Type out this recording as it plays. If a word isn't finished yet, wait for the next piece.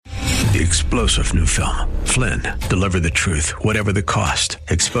The explosive new film, Flynn, deliver the truth, whatever the cost,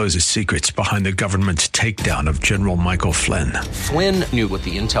 exposes secrets behind the government's takedown of General Michael Flynn. Flynn knew what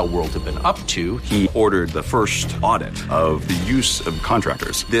the intel world had been up to. He ordered the first audit of the use of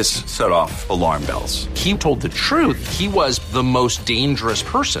contractors. This set off alarm bells. He told the truth. He was the most dangerous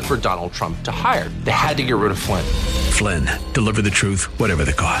person for Donald Trump to hire. They had to get rid of Flynn. Flynn, deliver the truth, whatever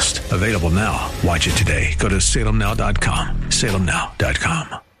the cost. Available now. Watch it today. Go to salemnow.com.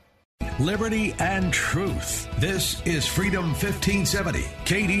 salemnow.com. Liberty and truth. This is Freedom 1570.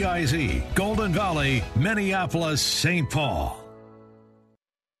 KDIZ, Golden Valley, Minneapolis, St. Paul.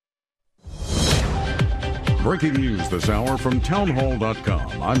 Breaking news this hour from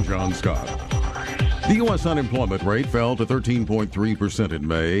townhall.com. I'm John Scott. The U.S. unemployment rate fell to 13.3% in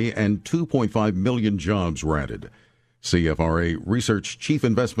May, and 2.5 million jobs were added. CFRA Research Chief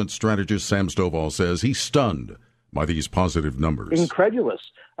Investment Strategist Sam Stovall says he's stunned by these positive numbers. Incredulous.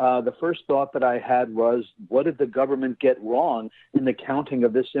 The first thought that I had was, what did the government get wrong in the counting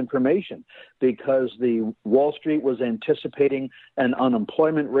of this information? Because the Wall Street was anticipating an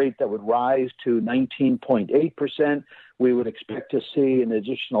unemployment rate that would rise to 19.8%. We would expect to see an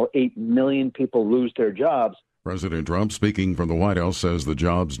additional 8 million people lose their jobs. President Trump, speaking from the White House, says the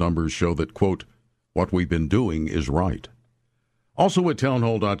jobs numbers show that, quote, what we've been doing is right. Also at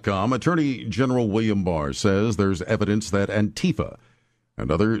townhall.com, Attorney General William Barr says there's evidence that Antifa and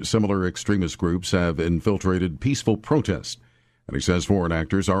other similar extremist groups have infiltrated peaceful protests. And he says foreign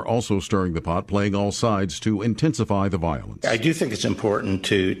actors are also stirring the pot, playing all sides to intensify the violence. I do think it's important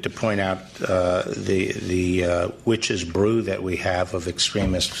to point out the witch's brew that we have of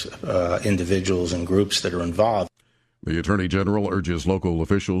extremist individuals and groups that are involved. The Attorney General urges local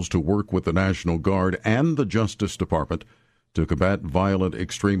officials to work with the National Guard and the Justice Department to combat violent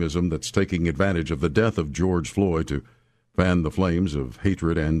extremism that's taking advantage of the death of George Floyd to fan the flames of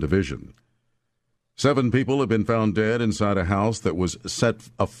hatred and division. 7 people have been found dead inside a house that was set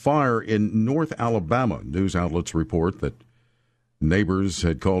afire in North Alabama. News outlets report that neighbors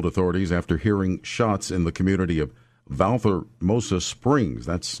had called authorities after hearing shots in the community of Valformosa Springs.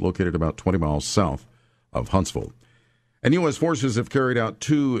 That's located about 20 miles south of Huntsville. And U.S. forces have carried out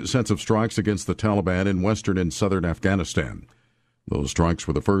 2 sets of strikes against the Taliban in western and southern Afghanistan. Those strikes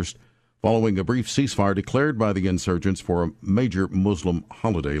were the first following a brief ceasefire declared by the insurgents for a major Muslim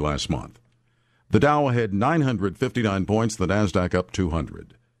holiday last month. The Dow had 959 points, the Nasdaq up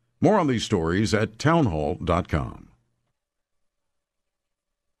 200. More on these stories at townhall.com.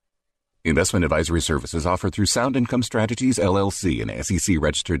 Investment advisory services offered through Sound Income Strategies, LLC, an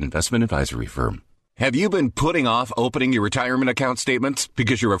SEC-registered investment advisory firm. Have you been putting off opening your retirement account statements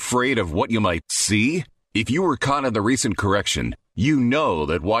because you're afraid of what you might see? If you were caught in the recent correction, you know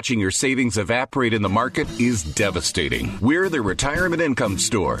that watching your savings evaporate in the market is devastating. We're the Retirement Income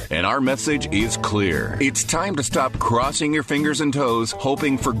Store, and our message is clear. It's time to stop crossing your fingers and toes,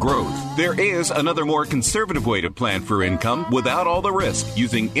 hoping for growth. There is another more conservative way to plan for income without all the risk,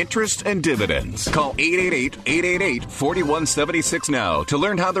 using interest and dividends. Call 888-888-4176 now to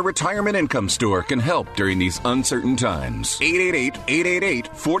learn how the Retirement Income Store can help during these uncertain times.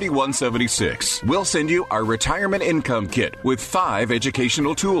 888-888-4176. We'll send you our Retirement Income Kit with 5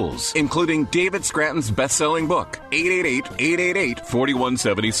 educational tools, including David Scranton's best-selling book,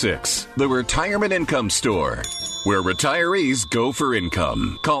 888-888-4176. The Retirement Income Store, where retirees go for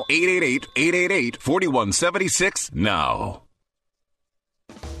income. Call 888-888-4176 now.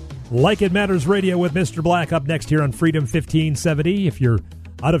 Like It Matters Radio with Mr. Black up next here on Freedom 1570. If you're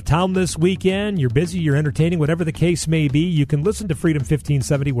out of town this weekend, you're busy, you're entertaining, whatever the case may be, you can listen to Freedom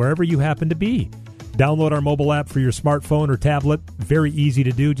 1570 wherever you happen to be. Download our mobile app for your smartphone or tablet. Very easy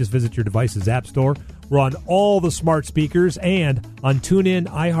to do. Just visit your device's app store. We're on all the smart speakers and on TuneIn,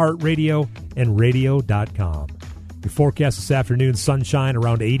 iHeartRadio, and radio.com. Your forecast this afternoon, sunshine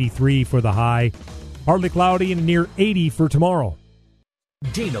around 83 for the high. Partly cloudy and near 80 for tomorrow.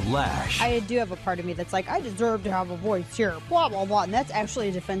 Dana Lash. I do have a part of me that's like, I deserve to have a voice here, blah, blah, blah. And that's actually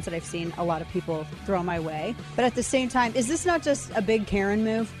a defense that I've seen a lot of people throw my way. But at the same time, is this not just a big Karen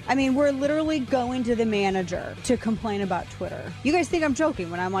move? I mean, we're literally going to the manager to complain about Twitter. You guys think I'm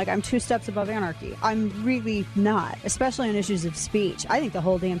joking when I'm like, I'm 2 steps above anarchy. I'm really not, especially on issues of speech. I think the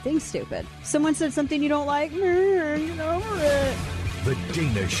whole damn thing's stupid. Someone said something you don't like, get over it. The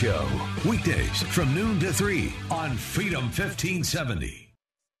Dana Show, weekdays from noon to 3 on Freedom 1570.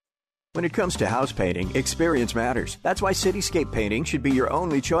 When it comes to house painting, experience matters. That's why Cityscape Painting should be your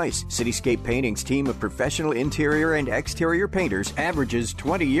only choice. Cityscape Painting's team of professional interior and exterior painters averages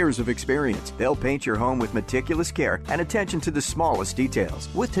 20 years of experience. They'll paint your home with meticulous care and attention to the smallest details.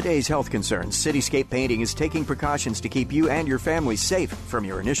 With today's health concerns, Cityscape Painting is taking precautions to keep you and your family safe from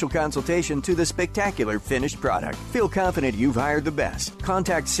your initial consultation to the spectacular finished product. Feel confident you've hired the best.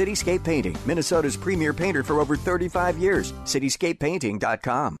 Contact Cityscape Painting, Minnesota's premier painter for over 35 years.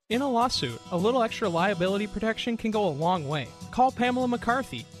 CityscapePainting.com. In a lawsuit, a little extra liability protection can go a long way. Call Pamela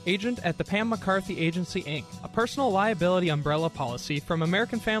McCarthy, agent at the Pam McCarthy Agency, Inc. A personal liability umbrella policy from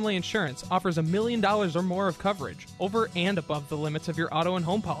American Family Insurance offers $1 million or more of coverage over and above the limits of your auto and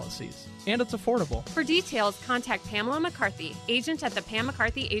home policies. And it's affordable. For details, contact Pamela McCarthy, agent at the Pam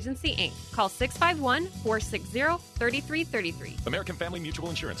McCarthy Agency, Inc. Call 651-460-3333. American Family Mutual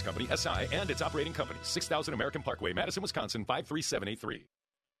Insurance Company, SI, and its operating company, 6000 American Parkway, Madison, Wisconsin, 53783.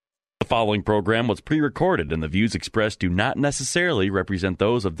 The following program was pre-recorded, and the views expressed do not necessarily represent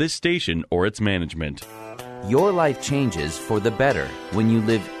those of this station or its management. Your life changes for the better when you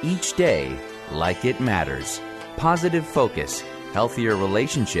live each day like it matters. Positive focus, healthier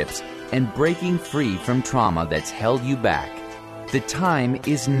relationships, and breaking free from trauma that's held you back. The time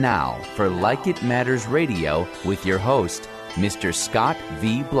is now for Like It Matters Radio with your host, Mr. Scott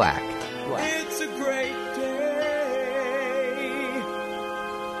V. Black. It's a great day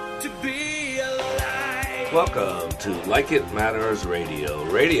to be alive. Welcome to Like It Matters Radio.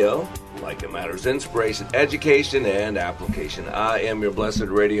 Radio, like it matters, inspiration, education, and application. I am your blessed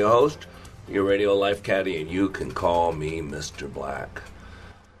radio host, your radio life caddy, and you can call me Mr. Black.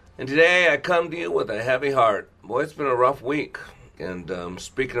 And today I come to you with a heavy heart. Boy, it's been a rough week. And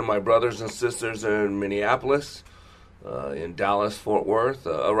speaking of my brothers and sisters in Minneapolis, in Dallas, Fort Worth,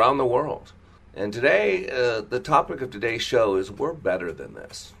 around the world. And today, the topic of today's show is we're better than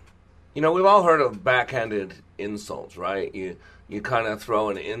this. You know, we've all heard of backhanded insults, right? You kind of throw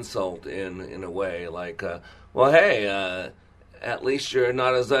an insult in a way like, well, hey, at least you're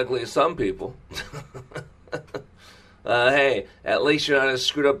not as ugly as some people. Hey, at least you're not as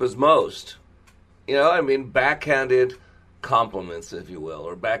screwed up as most. You know, I mean, backhanded compliments, if you will,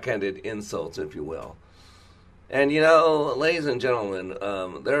 or backhanded insults, if you will. And, you know, ladies and gentlemen,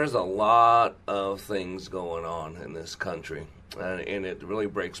 there's a lot of things going on in this country, and it really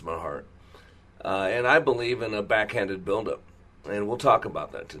breaks my heart. And I believe in a backhanded buildup, and we'll talk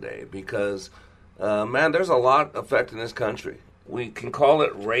about that today because, man, there's a lot affecting this country. We can call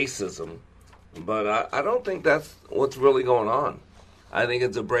it racism, but I don't think that's what's really going on. I think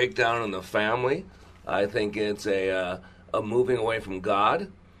it's a breakdown in the family. I think it's a moving away from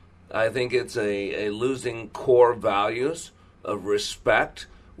God. I think it's a losing core values of respect.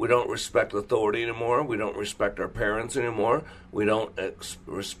 We don't respect authority anymore. We don't respect our parents anymore. We don't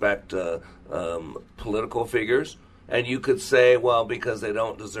respect political figures. And you could say, well, because they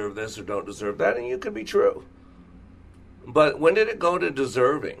don't deserve this or don't deserve that, and you could be true. But when did it go to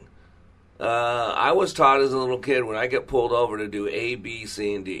deserving? I was taught as a little kid when I get pulled over to do A, B,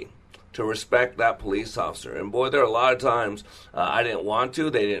 C, and D, to respect that police officer. And boy, there are a lot of times I didn't want to,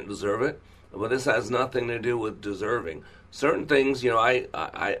 they didn't deserve it. But this has nothing to do with deserving. Certain things, you know,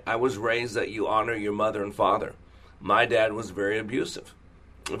 I was raised that you honor your mother and father. My dad was very abusive.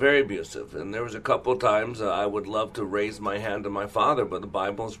 And there was a couple of times I would love to raise my hand to my father, but the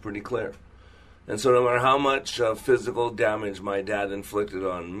Bible is pretty clear. And so no matter how much physical damage my dad inflicted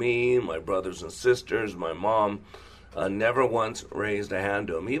on me, my brothers and sisters, my mom, never once raised a hand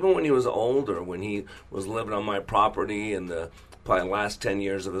to him. Even when he was older, when he was living on my property in the probably last 10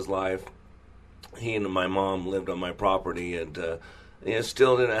 years of his life, he and my mom lived on my property, and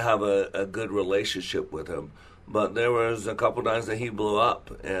still didn't have a good relationship with him. But there was a couple times that he blew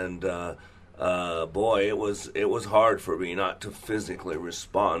up, and boy, it was hard for me not to physically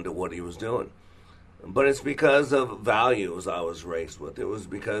respond to what he was doing. But it's because of values I was raised with. It was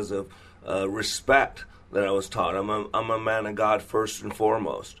because of respect that I was taught. I'm a man of God first and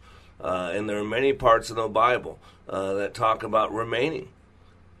foremost. And there are many parts of the Bible that talk about remaining,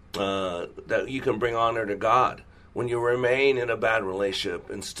 that you can bring honor to God. When you remain in a bad relationship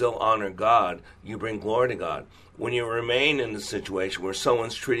and still honor God, you bring glory to God. When you remain in a situation where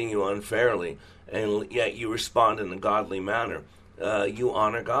someone's treating you unfairly and yet you respond in a godly manner, you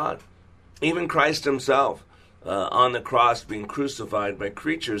honor God. Even Christ himself, on the cross being crucified by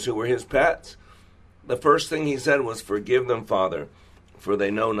creatures who were his pets, the first thing he said was, "Forgive them, Father, for they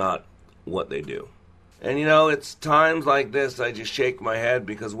know not what they do." And you know, it's times like this I just shake my head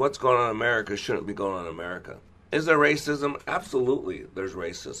because what's going on in America shouldn't be going on in America. Is there racism? Absolutely, there's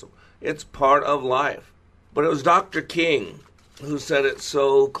racism. It's part of life. But it was Dr. King who said it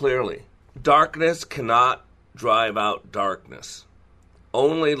so clearly. Darkness cannot drive out darkness.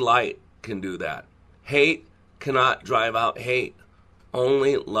 Only light can do that. Hate cannot drive out hate.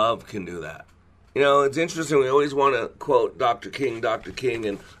 Only love can do that. You know, it's interesting. We always want to quote Dr. King,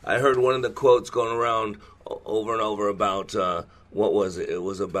 and I heard one of the quotes going around over and over about, what was it? It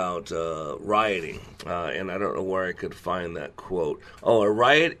was about rioting, and I don't know where I could find that quote. Oh, a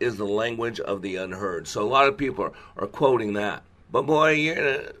riot is the language of the unheard. So a lot of people are quoting that. But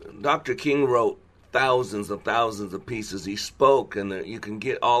boy, Dr. King wrote thousands of pieces. He spoke, and you can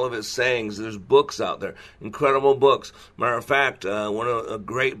get all of his sayings. There's books out there, incredible books. Matter of fact, a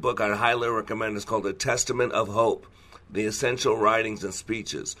great book I highly recommend is called A Testament of Hope, The Essential Writings and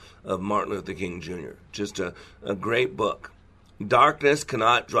Speeches of Martin Luther King Jr. Just a great book. Darkness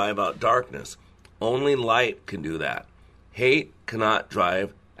cannot drive out darkness. Only light can do that. Hate cannot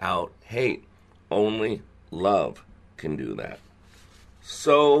drive out hate. Only love can do that.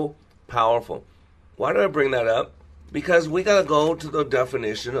 So powerful. Why do I bring that up? Because we got to go to the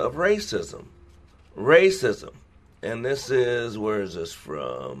definition of racism. Racism. And this is, where is this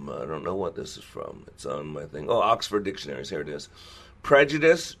from? I don't know what this is from. It's on my thing. Oh, Oxford Dictionaries. Here it is.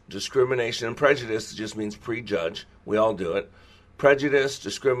 Prejudice, discrimination. And prejudice just means prejudge. We all do it. Prejudice,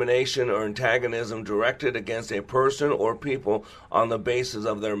 discrimination, or antagonism directed against a person or people on the basis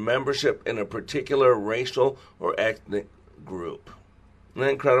of their membership in a particular racial or ethnic group. Isn't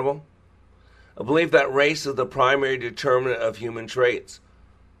that incredible? A belief that race is the primary determinant of human traits.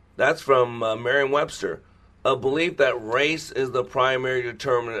 That's from Merriam-Webster. A belief that race is the primary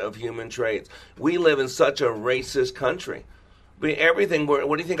determinant of human traits. We live in such a racist country. Everything, what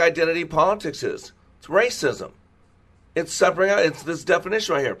do you think identity politics is? It's racism. It's separating out. It's this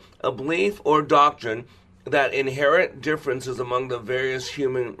definition right here. A belief or doctrine that inherent differences among the various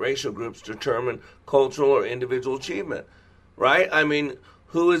human racial groups determine cultural or individual achievement. Right? I mean,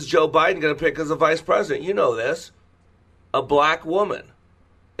 who is Joe Biden going to pick as a vice president? You know this. A black woman.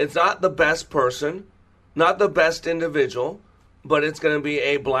 It's not the best person, not the best individual, but it's going to be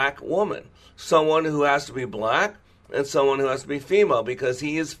a black woman. Someone who has to be black and someone who has to be female, because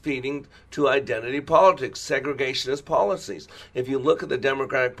he is feeding to identity politics, segregationist policies. If you look at the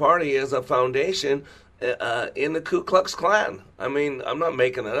Democratic Party as a foundation in the Ku Klux Klan. I mean, I'm not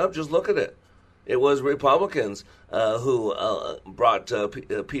making that up. Just look at it. It was Republicans who brought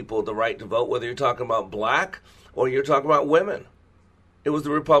people the right to vote, whether you're talking about black or you're talking about women. It was the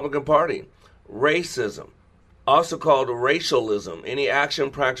Republican Party. Racism, also called racialism, any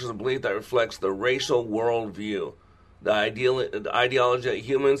action, practice, or belief that reflects the racial worldview. The ideology that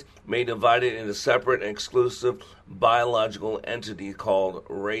humans may divide it into separate and exclusive biological entities called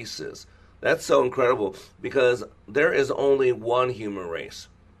races. That's so incredible, because there is only one human race.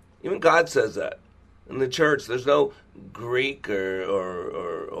 Even God says that. In the church, there's no Greek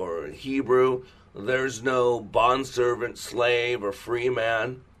or Hebrew. There's no bondservant, slave, or free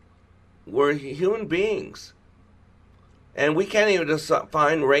man. We're human beings. And we can't even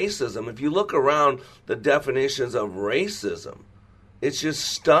define racism. If you look around the definitions of racism, it's just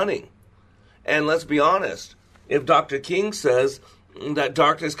stunning. And let's be honest, if Dr. King says that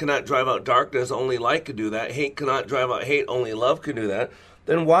darkness cannot drive out darkness, only light can do that, hate cannot drive out hate, only love can do that,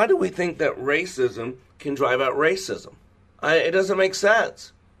 then why do we think that racism can drive out racism? It doesn't make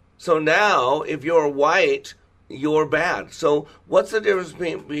sense. So now, if you're white, you're bad. So what's the difference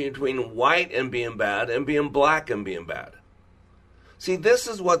between white and being bad and being black and being bad? See, this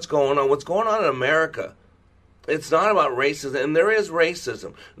is what's going on. What's going on in America, it's not about racism. And there is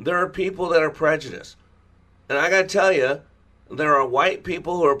racism. There are people that are prejudiced. And I got to tell you, there are white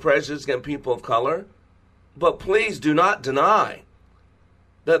people who are prejudiced against people of color. But please do not deny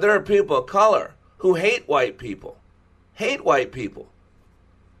that there are people of color who hate white people. Hate white people.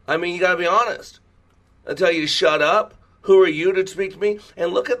 I mean, you got to be honest. I tell you to shut up. Who are you to speak to me?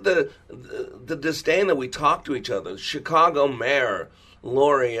 And look at the disdain that we talk to each other. Chicago Mayor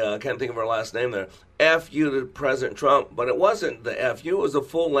Lori, I can't think of her last name there, F you to President Trump. But it wasn't the F you, it was a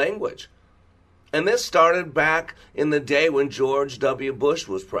full language. And this started back in the day when George W. Bush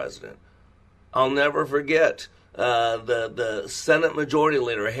was president. I'll never forget the Senate Majority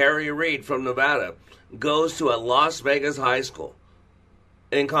Leader, Harry Reid from Nevada, goes to a Las Vegas high school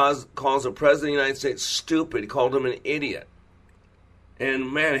and calls the President of the United States stupid. He called him an idiot. And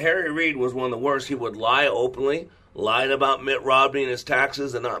man, Harry Reid was one of the worst. He would lie openly, lied about Mitt Romney and his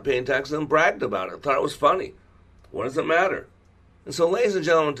taxes and not paying taxes, and bragged about it. Thought it was funny. What does it matter? And so, ladies and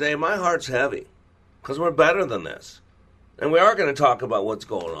gentlemen, today my heart's heavy because we're better than this. And we are going to talk about what's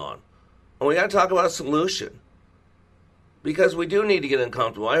going on. And we got to talk about a solution. Because we do need to get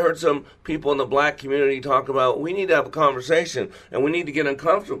uncomfortable. I heard some people in the black community talk about we need to have a conversation and we need to get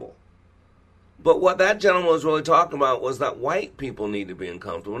uncomfortable. But what that gentleman was really talking about was that white people need to be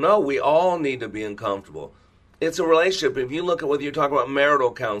uncomfortable. No, we all need to be uncomfortable. It's a relationship. If you look at whether you're talking about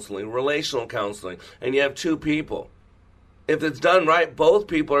marital counseling, relational counseling, and you have two people, if it's done right, both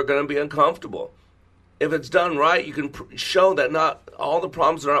people are going to be uncomfortable. If it's done right, you can show that not all the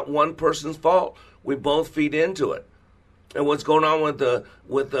problems are not one person's fault. We both feed into it. And what's going on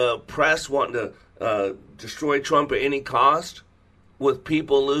with the press wanting to destroy Trump at any cost, with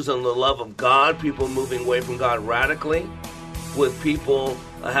people losing the love of God, people moving away from God radically, with people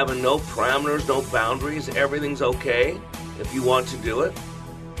having no parameters, no boundaries, everything's okay if you want to do it.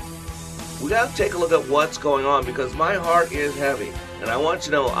 We got to take a look at what's going on, because my heart is heavy, and I want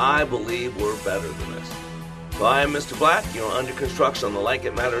you to know I believe we're better than this. So I am Mr. Black. You're under construction on the Like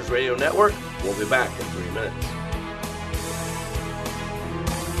It Matters Radio Network. We'll be back in 3 minutes.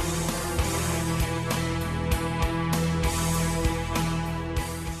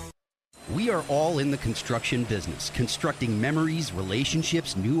 We are all in the construction business, constructing memories,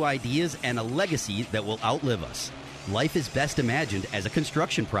 relationships, new ideas, and a legacy that will outlive us. Life is best imagined as a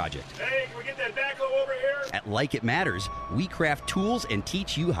construction project. Hey, can we get that backhoe over here? At Like It Matters, we craft tools and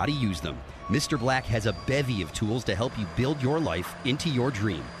teach you how to use them. Mr. Black has a bevy of tools to help you build your life into your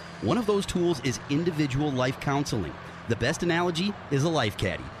dream. One of those tools is individual life counseling. The best analogy is a life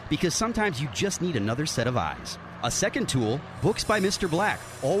caddy, because sometimes you just need another set of eyes. A second tool, Books by Mr. Black,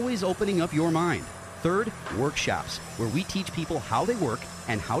 always opening up your mind. Third, workshops, where we teach people how they work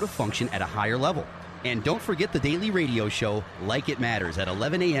and how to function at a higher level. And don't forget the daily radio show, Like It Matters, at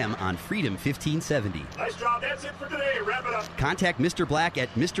 11 a.m. on Freedom 1570. Nice job. That's it for today. Wrap it up. Contact Mr. Black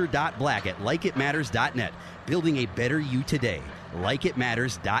at mr.black@likeitmatters.net. Building a better you today.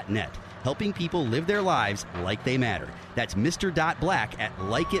 Likeitmatters.net. Helping people live their lives like they matter. That's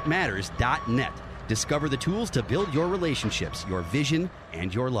mr.black@likeitmatters.net. Discover the tools to build your relationships, your vision,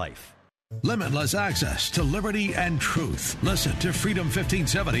 and your life. Limitless access to liberty and truth. Listen to Freedom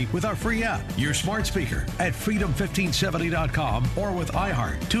 1570 with our free app, your smart speaker, at freedom1570.com or with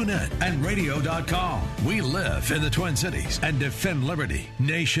iHeart, TuneIn, and radio.com. We live in the Twin Cities and defend liberty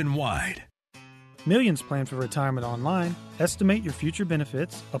nationwide. Millions plan for retirement online. Estimate your future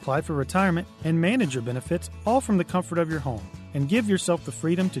benefits, apply for retirement, and manage your benefits all from the comfort of your home. And give yourself the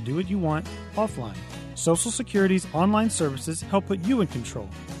freedom to do what you want offline. Social Security's online services help put you in control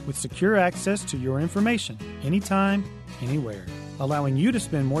with secure access to your information anytime, anywhere, allowing you to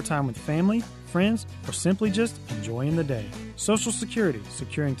spend more time with family, friends, or simply just enjoying the day. Social Security,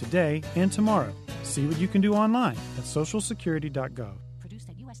 securing today and tomorrow. See what you can do online at socialsecurity.gov. Produced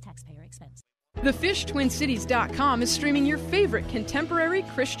at U.S. taxpayer expense. TheFishTwinCities.com is streaming your favorite contemporary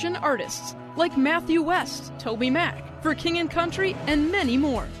Christian artists like Matthew West, Toby Mac, For King and Country, and many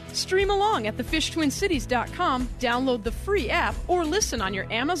more. Stream along at TheFishTwinCities.com, download the free app, or listen on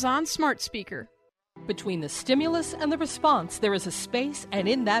your Amazon smart speaker. Between the stimulus and the response, there is a space, and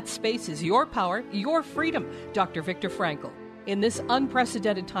in that space is your power, your freedom. Dr. Viktor Frankl. In this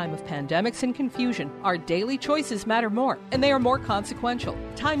unprecedented time of pandemics and confusion, our daily choices matter more, and they are more consequential.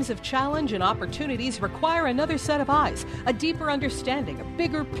 Times of challenge and opportunities require another set of eyes, a deeper understanding, a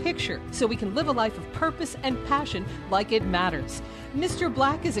bigger picture, so we can live a life of purpose and passion like it matters. Mr.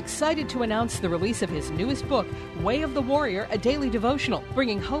 Black is excited to announce the release of his newest book, Way of the Warrior, a daily devotional,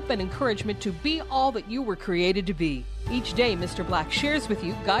 bringing hope and encouragement to be all that you were created to be. Each day, Mr. Black shares with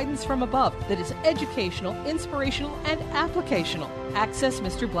you guidance from above that is educational, inspirational, and applicational. Access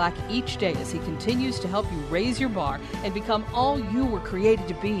Mr. Black each day as he continues to help you raise your bar and become all you were created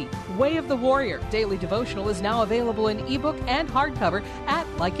to be. Way of the Warrior Daily Devotional is now available in ebook and hardcover at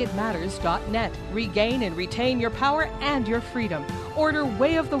likeitmatters.net. Regain and retain your power and your freedom. Order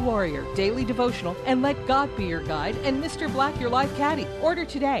Way of the Warrior Daily Devotional and let God be your guide and Mr. Black your life caddy. Order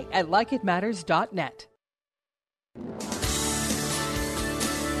today at likeitmatters.net.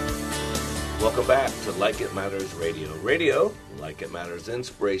 Welcome back to Like It Matters Radio. Radio, like it matters,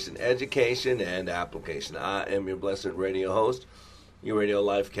 inspiration, education, and application. I am your blessed radio host, your radio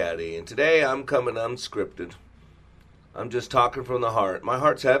life caddy, and today I'm coming unscripted. I'm just talking from the heart. My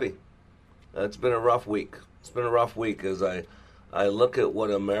heart's heavy. It's been a rough week. It's been a rough week as I look at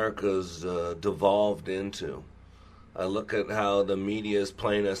what America's devolved into. I look at how the media is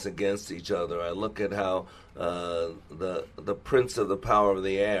playing us against each other. I look at how the prince of the power of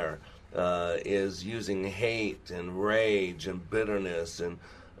the air is using hate and rage and bitterness and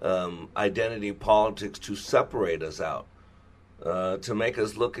identity politics to separate us out. to make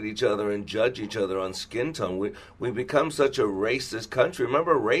us look at each other and judge each other on skin tone. We become such a racist country.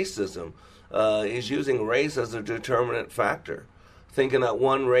 Remember, racism is using race as a determinant factor, thinking that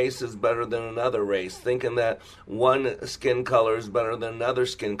one race is better than another race, thinking that one skin color is better than another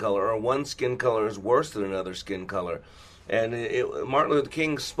skin color, or one skin color is worse than another skin color. And Martin Luther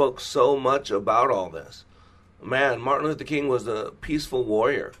King spoke so much about all this. Man, Martin Luther King was a peaceful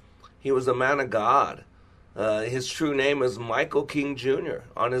warrior. He was a man of God. His true name is Michael King Jr.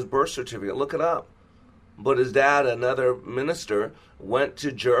 on his birth certificate. Look it up. But his dad, another minister, went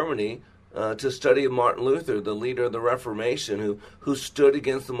to Germany to study Martin Luther, the leader of the Reformation, who stood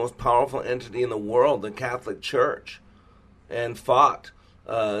against the most powerful entity in the world, the Catholic Church, and fought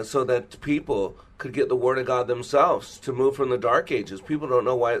so that people could get the Word of God themselves, to move from the Dark Ages. People don't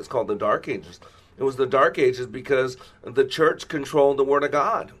know why it's called the Dark Ages. It was the Dark Ages because the church controlled the Word of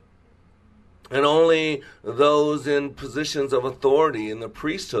God. And only those in positions of authority in the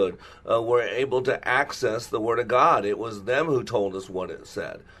priesthood were able to access the Word of God. It was them who told us what it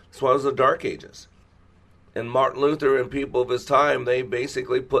said. That's why it was the Dark Ages. And Martin Luther and people of his time, they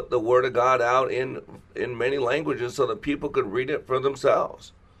basically put the Word of God out in many languages so that people could read it for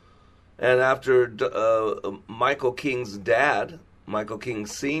themselves. And after Michael King's dad, Michael King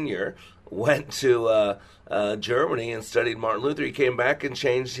Sr., went to Germany and studied Martin Luther, he came back and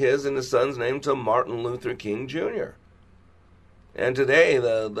changed his and his son's name to Martin Luther King Jr. And today,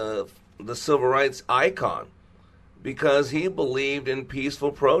 the civil rights icon, because he believed in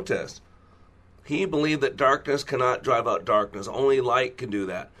peaceful protest. He believed that darkness cannot drive out darkness. Only light can do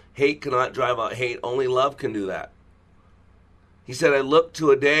that. Hate cannot drive out hate. Only love can do that. He said, I look to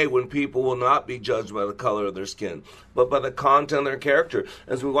a day when people will not be judged by the color of their skin, but by the content of their character.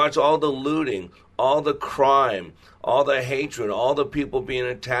 As we watch all the looting, all the crime, all the hatred, all the people being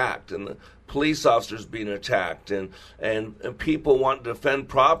attacked, and the police officers being attacked, and people want to defend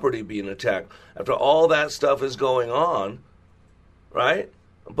property being attacked. After all that stuff is going on, right?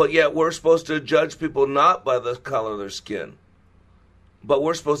 But yet we're supposed to judge people not by the color of their skin, but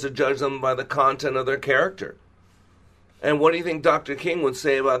we're supposed to judge them by the content of their character. And what do you think Dr. King would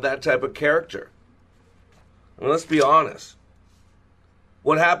say about that type of character? Well, let's be honest.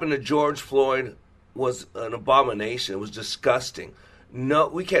 What happened to George Floyd was an abomination. It was disgusting. No,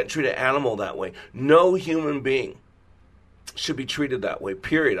 we can't treat an animal that way. No human being should be treated that way,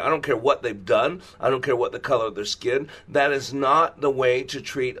 period. I don't care what they've done. I don't care what the color of their skin. That is not the way to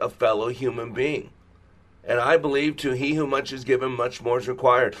treat a fellow human being. And I believe to he who much is given, much more is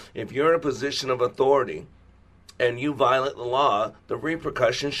required. If you're in a position of authority and you violate the law, the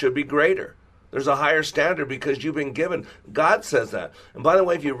repercussions should be greater. There's a higher standard because you've been given. God says that. And by the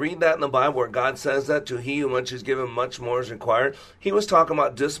way, if you read that in the Bible where God says that, to he who much is given, much more is required, he was talking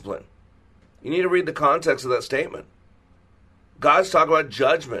about discipline. You need to read the context of that statement. God's talking about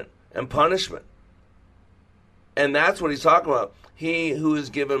judgment and punishment. And that's what he's talking about. He who is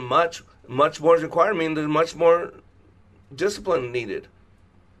given much, much more is required, meaning there's much more discipline needed.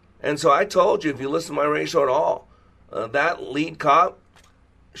 And so I told you, if you listen to my radio show at all, that lead cop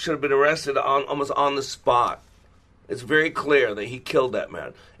should have been arrested almost on the spot. It's very clear that he killed that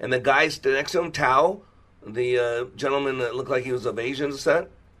man. And the guy next to him, Tao, the gentleman that looked like he was of Asian descent,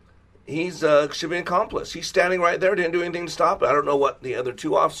 he's should be an accomplice. He's standing right there, didn't do anything to stop it. I don't know what the other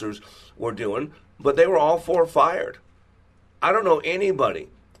two officers were doing, but they were all four fired. I don't know anybody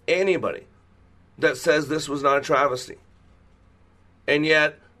that says this was not a travesty. And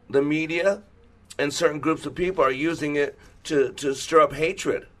yet the media and certain groups of people are using it to stir up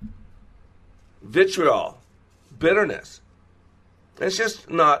hatred, vitriol, bitterness. It's just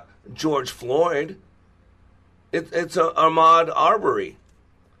not George Floyd. It's Ahmaud Arbery,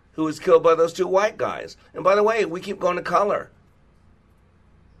 who was killed by those two white guys. And by the way, we keep going to color.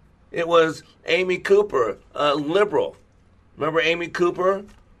 It was Amy Cooper, a liberal. Remember Amy Cooper,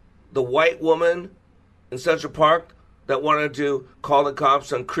 the white woman in Central Park that wanted to call the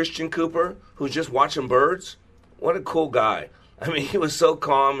cops on Christian Cooper, who's just watching birds? What a cool guy. I mean, he was so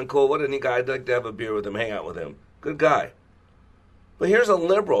calm and cool. What a neat guy. I'd like to have a beer with him, hang out with him. Good guy. But here's a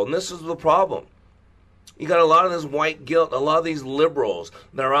liberal, and this is the problem. You got a lot of this white guilt, a lot of these liberals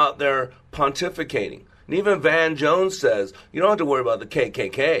that are out there pontificating. And even Van Jones says, you don't have to worry about the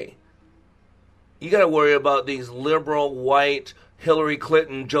KKK. You got to worry about these liberal, white, Hillary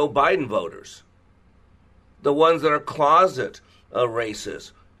Clinton, Joe Biden voters. The ones that are closet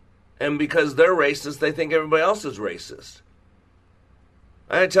racist. And because they're racist, they think everybody else is racist.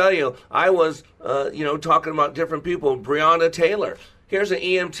 I tell you, I was, talking about different people. Breonna Taylor. Here's an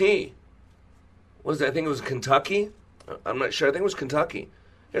EMT. I think it was Kentucky? I'm not sure. I think it was Kentucky.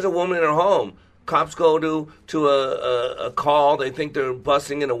 Here's a woman in her home Cops go to a call. They think they're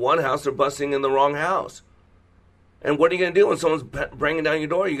busting into one house. They're busting in the wrong house. And what are you going to do when someone's banging down your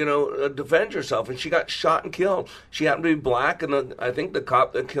door? You're going to defend yourself. And she got shot and killed. She happened to be black, and I think the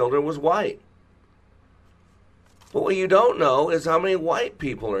cop that killed her was white. But what you don't know is how many white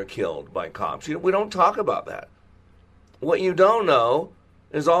people are killed by cops. We don't talk about that. What you don't know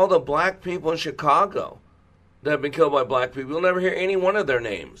is all the black people in Chicago that have been killed by black people. You'll never hear any one of their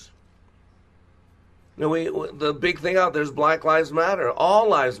names. The big thing out there is Black Lives Matter. All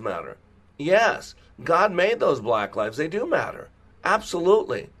lives matter. Yes, God made those black lives. They do matter.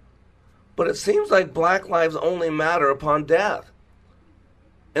 Absolutely. But it seems like black lives only matter upon death.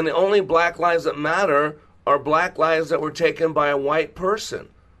 And the only black lives that matter are black lives that were taken by a white person.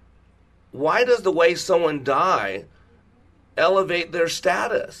 Why does the way someone die elevate their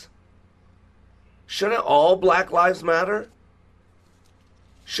status? Shouldn't all black lives matter?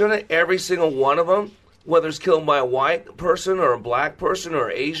 Shouldn't every single one of them, whether it's killed by a white person or a black person or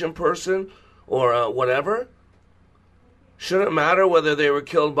an Asian person or whatever, shouldn't it matter whether they were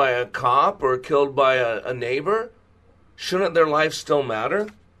killed by a cop or killed by a neighbor? Shouldn't their life still matter?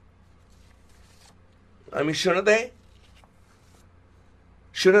 I mean, shouldn't they?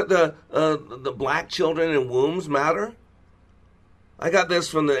 Shouldn't the black children in wombs matter? I got this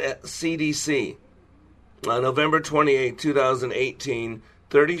from the CDC. November 28, 2018,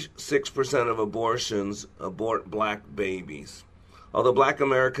 36% of abortions abort black babies. Although black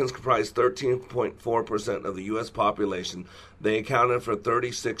Americans comprise 13.4% of the U.S. population, they accounted for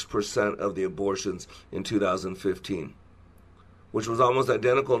 36% of the abortions in 2015, which was almost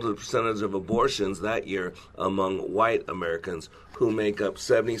identical to the percentage of abortions that year among white Americans, who make up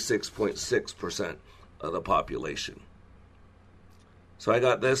 76.6% of the population. So I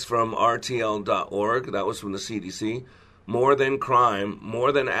got this from RTL.org. That was from the CDC. More than crime,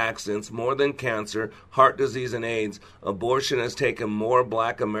 more than accidents, more than cancer, heart disease, and AIDS, abortion has taken more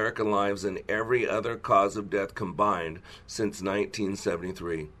black American lives than every other cause of death combined since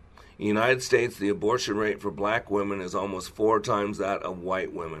 1973. In the United States, the abortion rate for black women is almost 4 times that of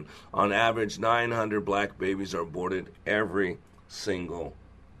white women. On average, 900 black babies are aborted every single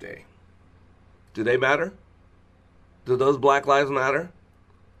day. Do they matter? Do those black lives matter?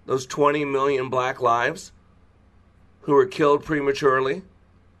 Those 20 million black lives who were killed prematurely,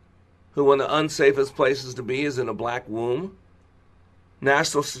 who one of the unsafest places to be is in a black womb?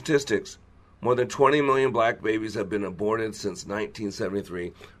 National statistics. More than 20 million black babies have been aborted since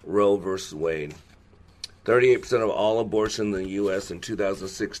 1973, Roe versus Wade. 38% of all abortions in the U.S. in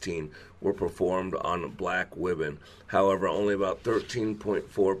 2016 were performed on black women. However, only about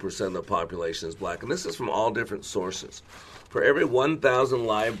 13.4% of the population is black. And this is from all different sources. For every 1,000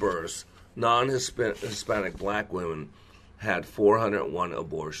 live births, non-Hispanic black women had 401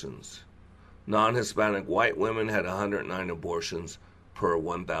 abortions. Non-Hispanic white women had 109 abortions per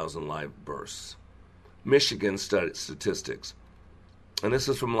 1,000 live births. Michigan statistics, and this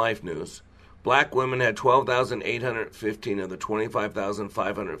is from Life News. Black women had 12,815 of the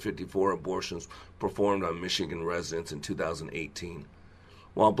 25,554 abortions performed on Michigan residents in 2018.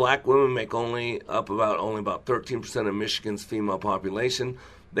 While black women make only about 13% of Michigan's female population,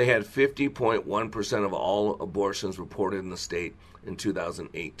 they had 50.1% of all abortions reported in the state in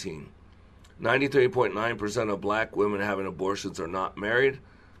 2018. 93.9% of black women having abortions are not married.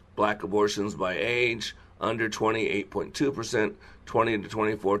 Black abortions by age, under 28.2%, 20 to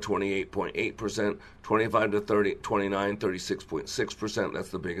 24, 28.8%, 25 to 30, 29, 36.6%, that's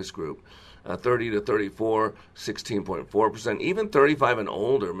the biggest group. 30 to 34, 16.4%, even 35 and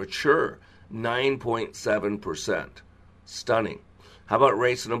older, mature, 9.7%. Stunning. How about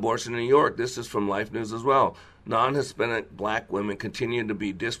race and abortion in New York? This is from Life News as well. Non-Hispanic black women continue to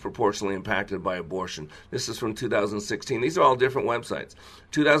be disproportionately impacted by abortion. This is from 2016. These are all different websites.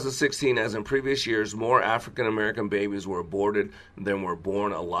 2016, as in previous years, more African-American babies were aborted than were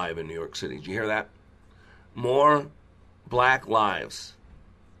born alive in New York City. Did you hear that? More black lives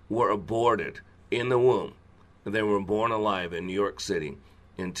were aborted in the womb than were born alive in New York City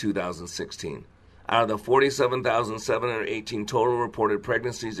in 2016. Out of the 47,718 total reported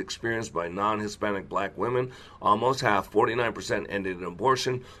pregnancies experienced by non-Hispanic black women, almost half, 49%, ended in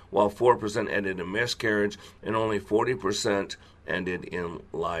abortion, while 4% ended in miscarriage, and only 40% ended in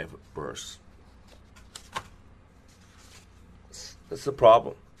live births. That's the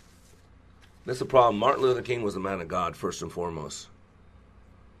problem. That's the problem. Martin Luther King was a man of God, first and foremost.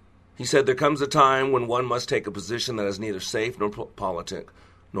 He said, "There comes a time when one must take a position that is neither safe nor politic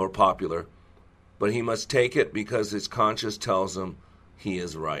nor popular, but he must take it because his conscience tells him he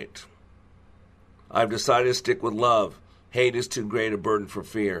is right. I've decided to stick with love. Hate is too great a burden for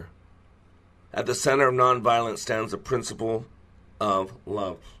fear. At the center of nonviolence stands the principle of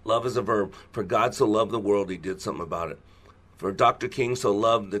love. Love is a verb. For God so loved the world, he did something about it. For Dr. King so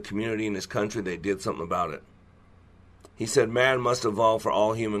loved the community and his country, they did something about it. He said man must evolve for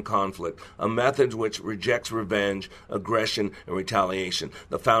all human conflict, a method which rejects revenge, aggression, and retaliation.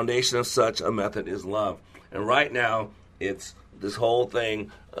 The foundation of such a method is love. And right now, it's this whole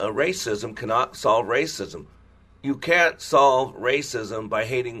thing, racism cannot solve racism. You can't solve racism by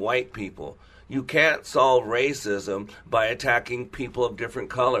hating white people. You can't solve racism by attacking people of different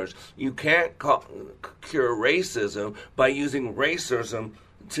colors. You can't cure racism by using racism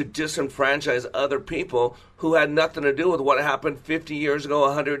to disenfranchise other people who had nothing to do with what happened 50 years ago,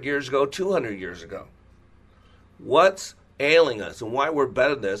 100 years ago, 200 years ago. What's ailing us and why we're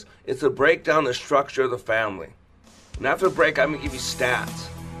better at this is to break down the structure of the family. And after the break, I'm going to give you stats.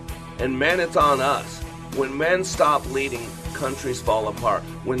 And men, it's on us. When men stop leading, countries fall apart.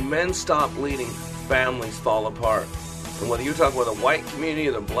 When men stop leading, families fall apart. And whether you're talking about the white community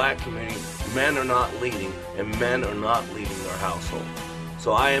or the black community, men are not leading, and men are not leading their household.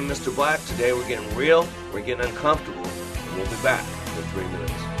 So I am Mr. Black. Today we're getting real, we're getting uncomfortable, and we'll be back in 3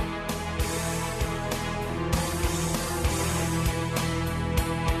 minutes.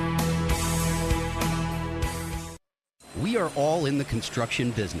 We are all in the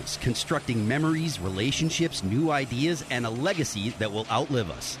construction business, constructing memories, relationships, new ideas, and a legacy that will outlive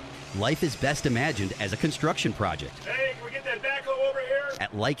us. Life is best imagined as a construction project. Hey, can we get that backhoe over here?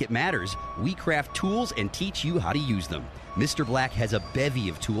 At Like It Matters, we craft tools and teach you how to use them. Mr. Black has a bevy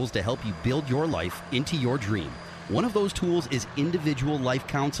of tools to help you build your life into your dream. One of those tools is individual life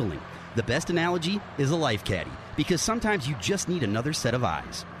counseling. The best analogy is a life caddy, because sometimes you just need another set of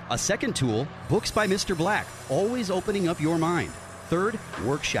eyes. A second tool, Books by Mr. Black, always opening up your mind. Third,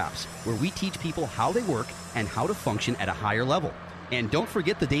 workshops, where we teach people how they work and how to function at a higher level. And don't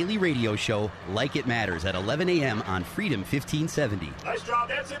forget the daily radio show, Like It Matters, at 11 a.m. on Freedom 1570. Nice job.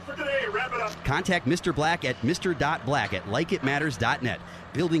 That's it for today. Wrap it up. Contact Mr. Black at mr.black@likeitmatters.net.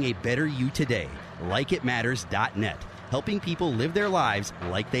 Building a better you today. Likeitmatters.net. Helping people live their lives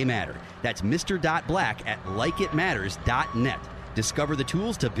like they matter. That's mr.black@likeitmatters.net. Discover the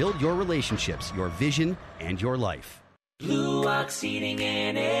tools to build your relationships, your vision, and your life. Blue Ox Heating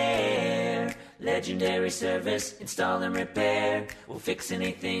and Air. Legendary service, install and repair. We'll fix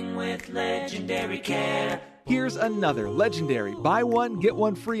anything with legendary care. Here's another legendary buy one, get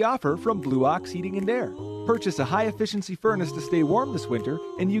one free offer from Blue Ox Heating and Air. Purchase a high-efficiency furnace to stay warm this winter,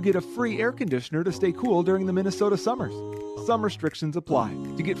 and you get a free air conditioner to stay cool during the Minnesota summers. Some restrictions apply.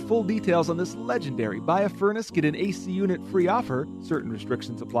 To get full details on this legendary buy a furnace, get an AC unit free offer, certain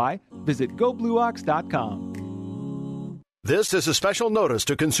restrictions apply, visit goblueox.com. This is a special notice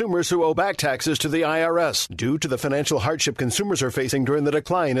to consumers who owe back taxes to the IRS. Due to the financial hardship consumers are facing during the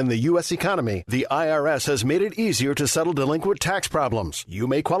decline in the U.S. economy, the IRS has made it easier to settle delinquent tax problems. You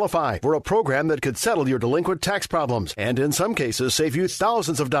may qualify for a program that could settle your delinquent tax problems and in some cases save you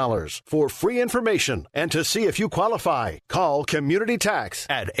thousands of dollars. For free information and to see if you qualify, call Community Tax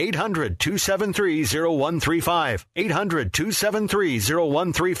at 800-273-0135.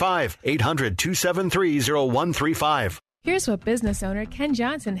 800-273-0135. 800-273-0135. Here's what business owner Ken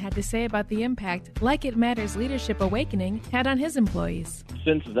Johnson had to say about the impact Like It Matters Leadership Awakening had on his employees.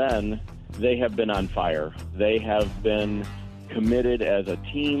 Since then, they have been on fire. They have been committed as a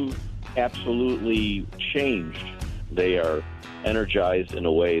team, absolutely changed. They are energized in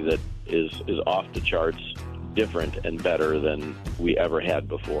a way that is off the charts, different and better than we ever had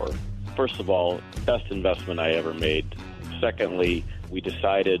before. First of all, best investment I ever made. Secondly, we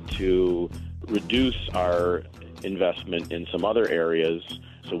decided to reduce our investment in some other areas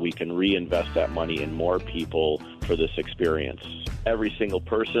so we can reinvest that money in more people for this experience. Every single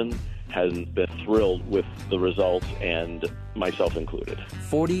person has been thrilled with the results, and myself included.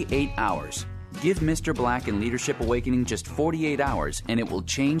 48 hours. Give Mr. Black and Leadership Awakening just 48 hours, and it will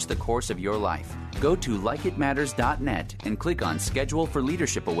change the course of your life. Go to likeitmatters.net and click on Schedule for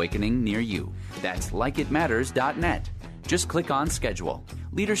Leadership Awakening near you. That's likeitmatters.net. Just click on Schedule.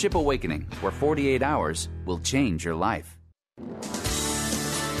 Leadership Awakening, where 48 hours will change your life.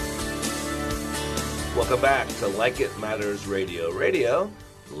 Welcome back to Like It Matters Radio. Radio,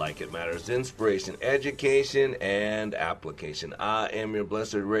 like it matters, inspiration, education, and application. I am your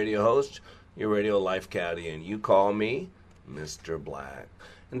blessed radio host, your radio life caddy, and you call me Mr. Black.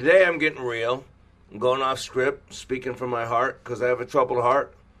 And today I'm getting real. I'm going off script, speaking from my heart, because I have a troubled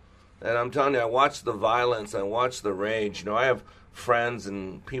heart. And I'm telling you, I watch the violence, I watch the rage. You know, I have friends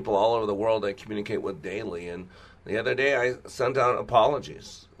and people all over the world I communicate with daily. And the other day I sent out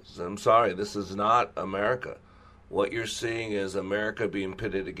apologies. So I'm sorry, this is not America. what you're seeing is America being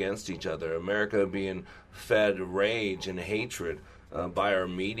pitted against each other, America being fed rage and hatred by our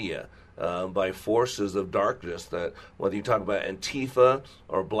media, by forces of darkness, that whether you talk about Antifa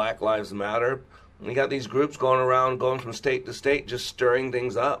or Black Lives Matter, you got these groups going around, going from state to state, just stirring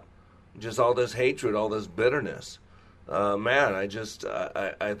things up, just all this hatred, all this bitterness. Man,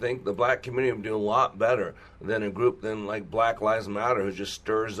 I think the black community would do a lot better than a group than like Black Lives Matter, who just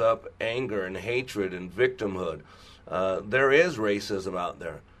stirs up anger and hatred and victimhood. There is racism out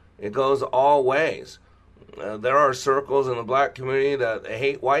there. It goes all ways. There are circles in the black community that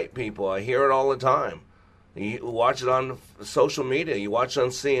hate white people. I hear it all the time. You watch it on social media. You watch it on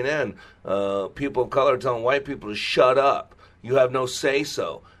CNN. People of color telling white people to shut up. You have no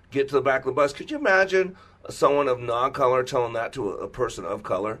say-so. Get to the back of the bus. Could you imagine someone of non-color telling that to a person of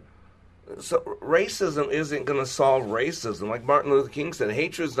color? So racism isn't going to solve racism. Like Martin Luther King said,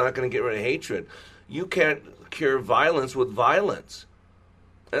 hatred is not going to get rid of hatred. You can't cure violence with violence.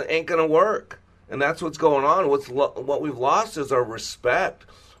 It ain't going to work. And that's what's going on. What we've lost is our respect.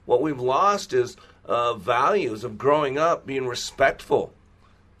 What we've lost is values of growing up, being respectful.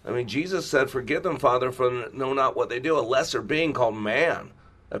 I mean, Jesus said, forgive them, Father, for they know not what they do. A lesser being called man,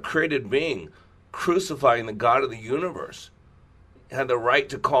 a created being, crucifying the God of the universe, had the right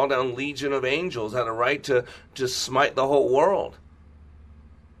to call down legion of angels, had a right to smite the whole world.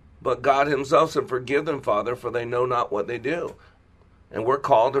 But God himself said, forgive them, Father, for they know not what they do. And we're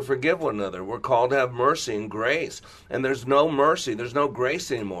called to forgive one another. We're called to have mercy and grace. And there's no mercy, there's no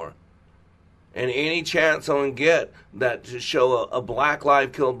grace anymore. And any chance someone get that to show a black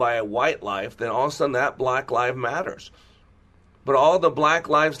life killed by a white life, then all of a sudden that black life matters. But all the black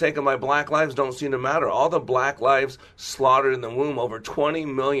lives taken by black lives don't seem to matter. All the black lives slaughtered in the womb, over 20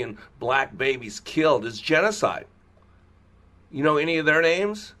 million black babies killed, is genocide. You know any of their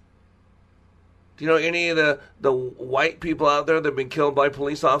names? Do you know any of the white people out there that have been killed by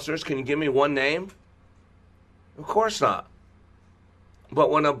police officers? Can you give me one name? Of course not.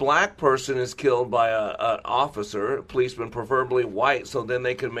 But when a black person is killed by an officer, a policeman, preferably white, so then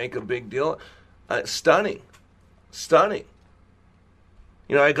they can make a big deal, stunning. Stunning.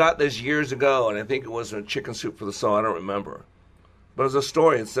 You know, I got this years ago, and I think it was a Chicken Soup for the Soul, I don't remember. But it was a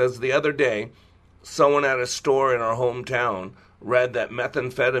story. It says the other day, someone at a store in our hometown read that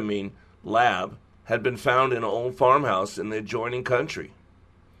methamphetamine lab had been found in an old farmhouse in the adjoining country.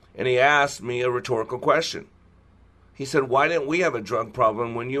 And he asked me a rhetorical question. He said, why didn't we have a drug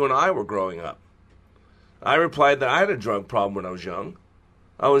problem when you and I were growing up? I replied that I had a drug problem when I was young.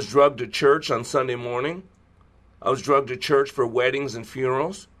 I was drugged to church on Sunday morning. I was drugged to church for weddings and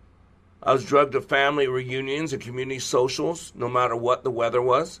funerals. I was drugged to family reunions and community socials, no matter what the weather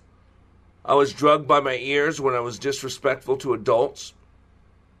was. I was drugged by my ears when I was disrespectful to adults.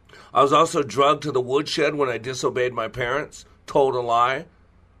 I was also drugged to the woodshed when I disobeyed my parents, told a lie,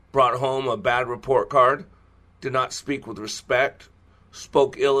 brought home a bad report card, did not speak with respect,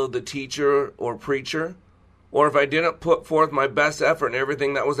 spoke ill of the teacher or preacher, or if I didn't put forth my best effort in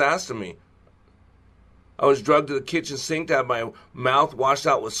everything that was asked of me. I was drugged to the kitchen sink to have my mouth washed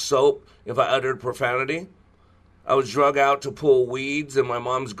out with soap if I uttered profanity. I was drugged out to pull weeds in my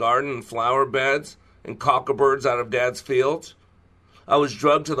mom's garden and flower beds and cockleburs out of Dad's fields. I was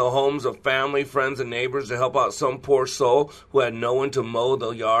drugged to the homes of family, friends, and neighbors to help out some poor soul who had no one to mow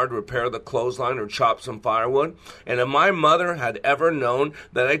the yard, repair the clothesline, or chop some firewood. And if my mother had ever known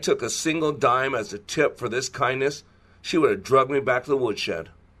that I took a single dime as a tip for this kindness, she would have drugged me back to the woodshed.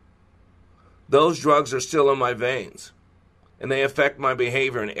 Those drugs are still in my veins, and they affect my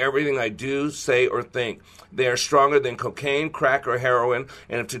behavior and everything I do, say, or think. They are stronger than cocaine, crack, or heroin,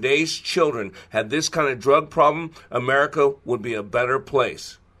 and if today's children had this kind of drug problem, America would be a better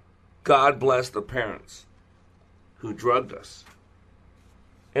place. God bless the parents who drugged us.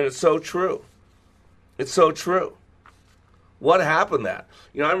 And it's so true. It's so true. What happened that?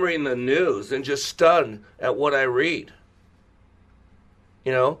 You know, I'm reading the news and just stunned at what I read.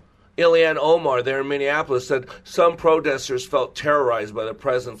 You know, Ilhan Omar there in Minneapolis said some protesters felt terrorized by the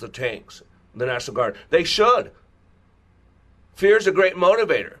presence of tanks, the National Guard. They should. Fear is a great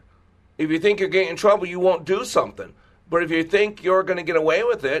motivator. If you think you're getting in trouble, you won't do something. But if you think you're going to get away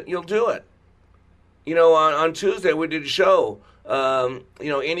with it, you'll do it. You know, on Tuesday we did a show,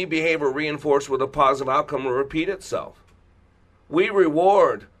 any behavior reinforced with a positive outcome will repeat itself. We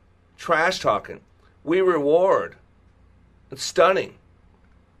reward trash talking. We reward. It's stunning.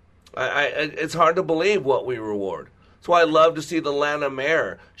 It's hard to believe what we reward. That's why I love to see the Atlanta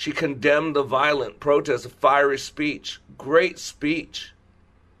mayor. She condemned the violent protests, of fiery speech. Great speech.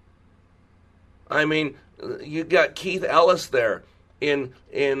 I mean, you got Keith Ellis there in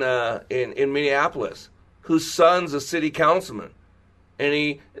Minneapolis. whose son's a city councilman, and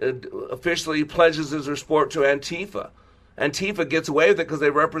he officially pledges his support to Antifa. Antifa gets away with it because they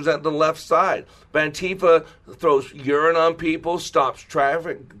represent the left side. But Antifa throws urine on people, stops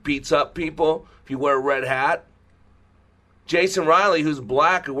traffic, beats up people if you wear a red hat. Jason Riley, who's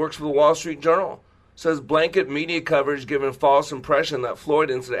black, who works for the Wall Street Journal, says blanket media coverage giving false impression that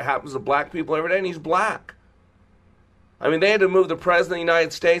Floyd incident happens to black people every day, and he's black. I mean, they had to move the President of the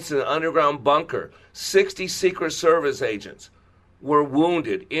United States in an underground bunker. 60 Secret Service agents were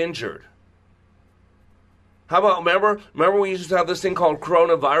wounded, injured. How about, remember we used to have this thing called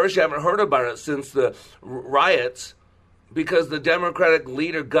coronavirus? You haven't heard about it since the riots because the Democratic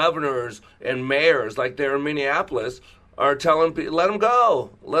leader governors and mayors, like they're in Minneapolis, are telling people, let them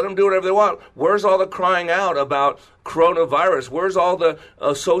go. Let them do whatever they want. Where's all the crying out about coronavirus? Where's all the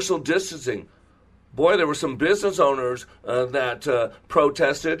social distancing? Boy, there were some business owners that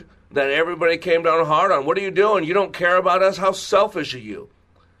protested that everybody came down hard on. What are you doing? You don't care about us? How selfish are you?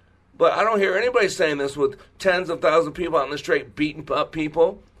 But I don't hear anybody saying this with tens of thousands of people out in the street beating up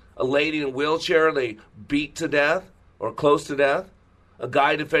people. A lady in a wheelchair they beat to death or close to death. A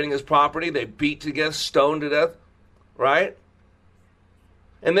guy defending his property they beat to death, stoned to death. Right?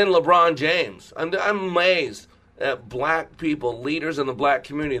 And then LeBron James. I'm amazed at black people, leaders in the black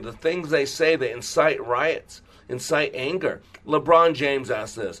community, the things they say that incite riots, incite anger. LeBron James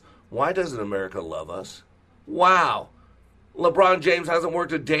asked this, why doesn't America love us? Wow. LeBron James hasn't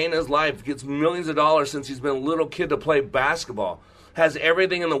worked a day in his life, gets millions of dollars since he's been a little kid to play basketball, has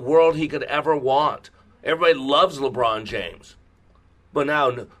everything in the world he could ever want. Everybody loves LeBron James. But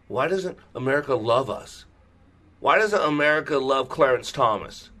now, why doesn't America love us? Why doesn't America love Clarence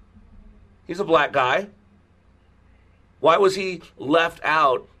Thomas? He's a black guy. Why was he left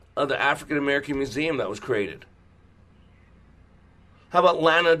out of the African American Museum that was created? How about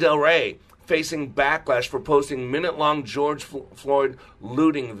Lana Del Rey facing backlash for posting minute-long George Floyd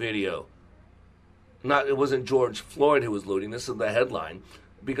looting video? It wasn't George Floyd who was looting. This is the headline.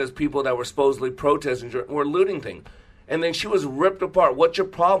 Because people that were supposedly protesting were looting things. And then she was ripped apart. What's your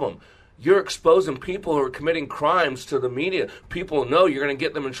problem? You're exposing people who are committing crimes to the media. People know you're going to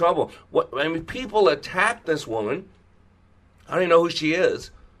get them in trouble. People attacked this woman. I don't even know who she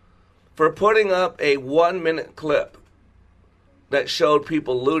is. For putting up a 1-minute clip that showed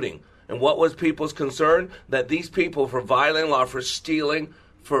people looting. And what was people's concern? That these people, for violating law, for stealing,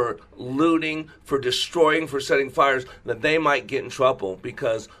 for looting, for destroying, for setting fires, that they might get in trouble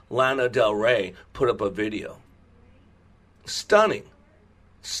because Lana Del Rey put up a video. Stunning.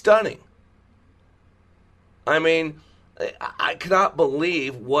 Stunning. I mean, I cannot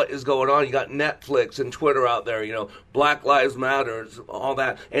believe what is going on. You got Netflix and Twitter out there, Black Lives Matter, all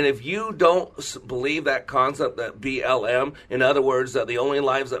that. And if you don't believe that concept, that BLM, in other words, that the only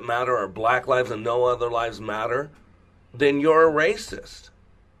lives that matter are black lives and no other lives matter, then you're a racist.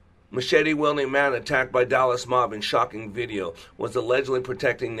 Machete-wielding man attacked by Dallas mob in shocking video was allegedly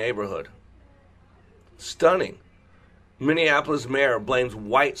protecting neighborhood. Stunning. Minneapolis mayor blames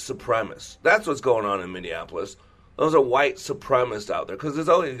white supremacists. That's what's going on in Minneapolis. Those are white supremacists out there. Because you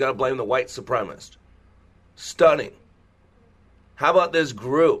got to blame the white supremacist. Stunning. How about this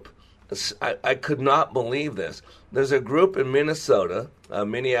group? I could not believe this. There's a group in Minnesota,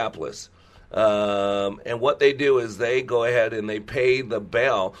 Minneapolis. And what they do is they go ahead and they pay the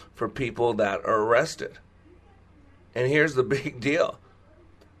bail for people that are arrested. And here's the big deal.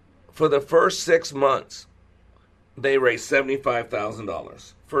 For the first 6 months, they raised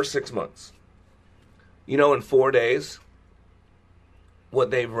 $75,000. First 6 months. In 4 days,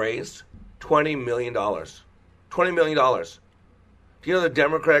 what they've raised? $20 million. $20 million. Do you know the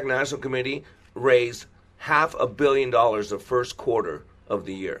Democratic National Committee raised $500 million the first quarter of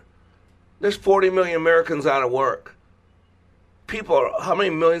the year? There's 40 million Americans out of work. How many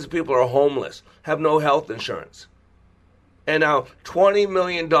millions of people are homeless, have no health insurance? And now $20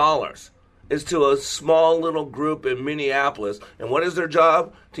 million is to a small little group in Minneapolis. And what is their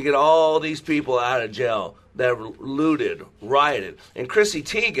job? To get all these people out of jail that have looted, rioted. And Chrissy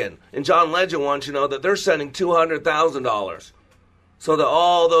Teigen and John Legend want you to know that they're sending $200,000 so that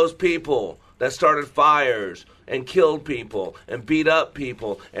all those people that started fires and killed people and beat up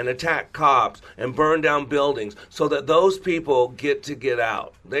people and attacked cops and burned down buildings, so that those people get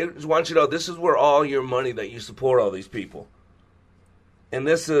out. They just want you to know this is where all your money that you support all these people. And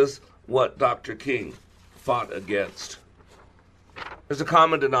this is what Dr. King fought against. There's a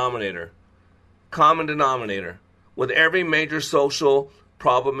common denominator. Common denominator. With every major social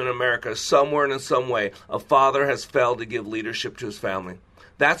problem in America, somewhere and in some way, a father has failed to give leadership to his family.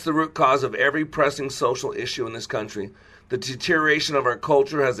 That's the root cause of every pressing social issue in this country. The deterioration of our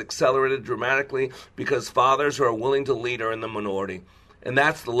culture has accelerated dramatically because fathers who are willing to lead are in the minority, and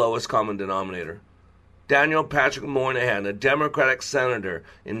that's the lowest common denominator. Daniel Patrick Moynihan, a Democratic senator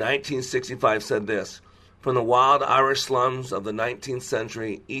in 1965, said this: "From the wild Irish slums of the 19th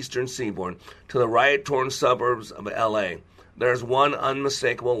century eastern seaboard to the riot-torn suburbs of L.A., there is one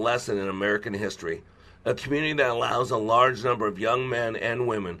unmistakable lesson in American history. A community that allows a large number of young men and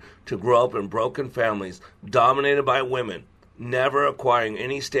women to grow up in broken families dominated by women, never acquiring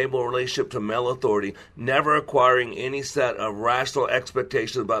any stable relationship to male authority, never acquiring any set of rational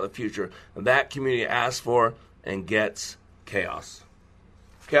expectations about the future. That community asks for and gets chaos."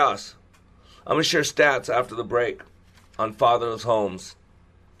 Chaos. I'm going to share stats after the break on fatherless homes.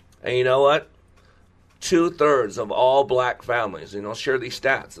 And you know what? 2/3 of all black families, and I'll share these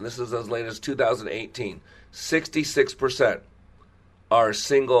stats, and this is as late as 2018, 66% are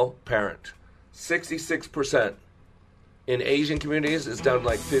single parent. 66%. In Asian communities, it's down to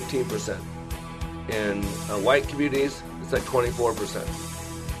like 15%. In white communities, it's like 24%.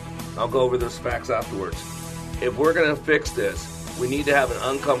 I'll go over those facts afterwards. If we're going to fix this, we need to have an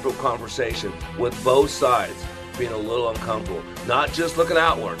uncomfortable conversation with both sides being a little uncomfortable. Not just looking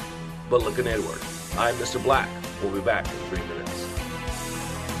outward, but looking inward. I'm Mr. Black. We'll be back in 3 minutes.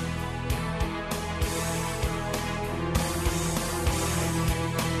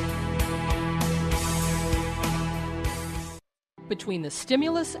 Between the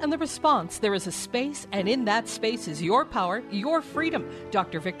stimulus and the response, there is a space, and in that space is your power, your freedom.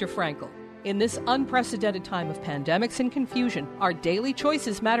 Dr. Viktor Frankl. In this unprecedented time of pandemics and confusion, our daily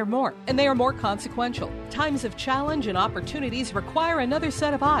choices matter more, and they are more consequential. Times of challenge and opportunities require another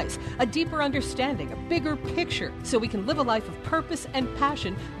set of eyes, a deeper understanding, a bigger picture, so we can live a life of purpose and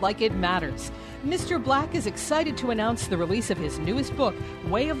passion like it matters. Mr. Black is excited to announce the release of his newest book,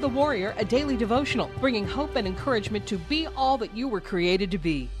 Way of the Warrior, a daily devotional, bringing hope and encouragement to be all that you were created to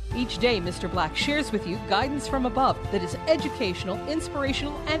be. Each day, Mr. Black shares with you guidance from above that is educational,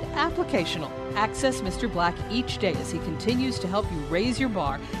 inspirational, and applicational. Access Mr. Black each day as he continues to help you raise your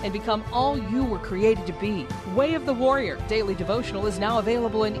bar and become all you were created to be. Way of the Warrior Daily Devotional is now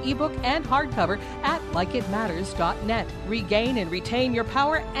available in ebook and hardcover at likeitmatters.net. Regain and retain your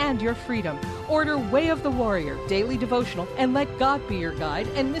power and your freedom. Order Way of the Warrior Daily Devotional and let God be your guide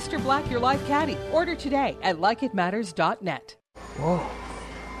and Mr. Black your life caddy. Order today at likeitmatters.net. Whoa.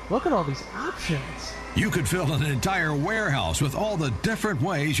 Look at all these options. You could fill an entire warehouse with all the different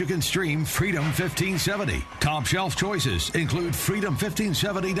ways you can stream Freedom 1570. Top shelf choices include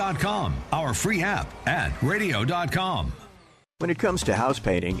freedom1570.com, our free app, and radio.com. When it comes to house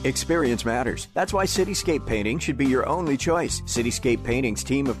painting, experience matters. That's why Cityscape Painting should be your only choice. Cityscape Painting's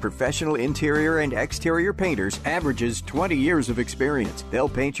team of professional interior and exterior painters averages 20 years of experience. They'll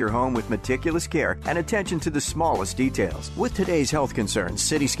paint your home with meticulous care and attention to the smallest details. With today's health concerns,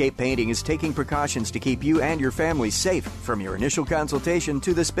 Cityscape Painting is taking precautions to keep you and your family safe from your initial consultation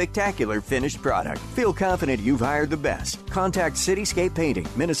to the spectacular finished product. Feel confident you've hired the best. Contact Cityscape Painting,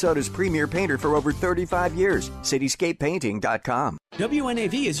 Minnesota's premier painter for over 35 years. Cityscapepainting.com.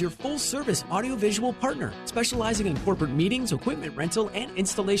 WNAV is your full-service audiovisual partner, specializing in corporate meetings, equipment rental, and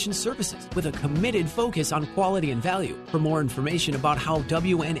installation services with a committed focus on quality and value. For more information about how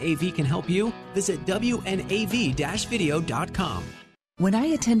WNAV can help you, visit WNAV-video.com. When I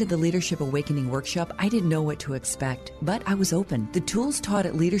attended the Leadership Awakening workshop, I didn't know what to expect, but I was open. The tools taught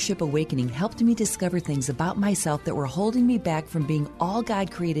at Leadership Awakening helped me discover things about myself that were holding me back from being all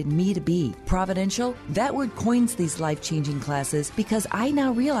God created me to be. Providential? That word coins these life-changing classes because I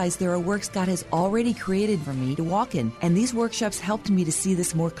now realize there are works God has already created for me to walk in, and these workshops helped me to see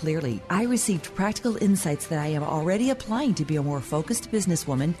this more clearly. I received practical insights that I am already applying to be a more focused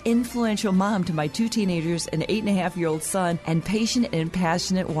businesswoman, influential mom to my 2 teenagers, an 8.5-year-old son, and patient and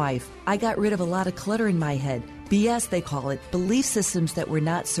passionate wife. I got rid of a lot of clutter in my head. BS, they call it, belief systems that were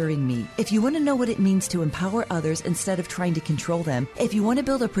not serving me. If you want to know what it means to empower others instead of trying to control them, if you want to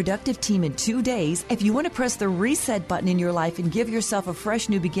build a productive team in 2 days, if you want to press the reset button in your life and give yourself a fresh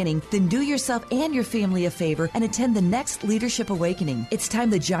new beginning, then do yourself and your family a favor and attend the next Leadership Awakening. It's time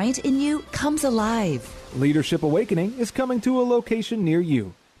the giant in you comes alive. Leadership Awakening is coming to a location near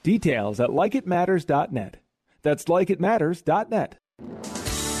you. Details at likeitmatters.net. That's likeitmatters.net.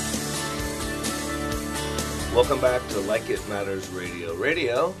 Welcome back to Like It Matters Radio.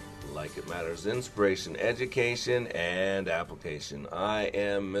 Radio, like it matters, inspiration, education, and application. I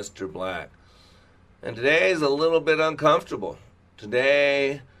am Mr. Black. And today is a little bit uncomfortable.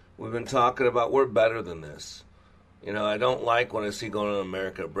 Today, we've been talking about we're better than this. You know, I don't like what I see going on in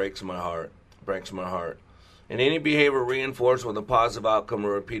America. It breaks my heart. It breaks my heart. And any behavior reinforced with a positive outcome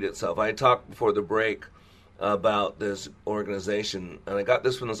will repeat itself. I talked before the break about this organization. And I got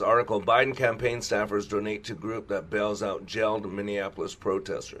this from this article. Biden campaign staffers donate to group that bails out jailed Minneapolis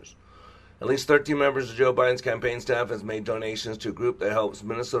protesters. At least 13 members of Joe Biden's campaign staff has made donations to a group that helps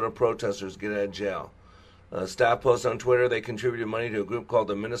Minnesota protesters get out of jail. Staff posts on Twitter they contributed money to a group called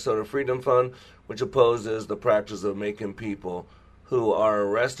the Minnesota Freedom Fund, which opposes the practice of making people who are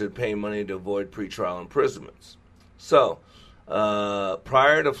arrested pay money to avoid pretrial imprisonments. So,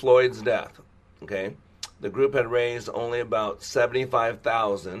 prior to Floyd's death, okay, the group had raised only about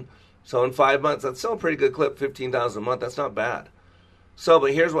 $75,000. So in 5 months, that's still a pretty good clip, $15,000 a month. That's not bad. So,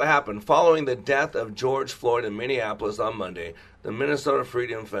 but here's what happened. Following the death of George Floyd in Minneapolis on Monday, the Minnesota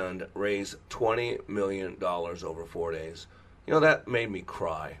Freedom Fund raised $20 million over 4 days. You know, that made me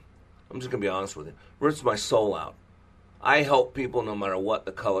cry. I'm just going to be honest with you. Rips my soul out. I help people no matter what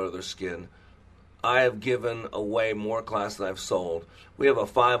the color of their skin. I have given away more class than I've sold. We have a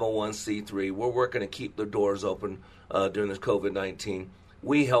 501c3. We're working to keep the doors open during this COVID-19.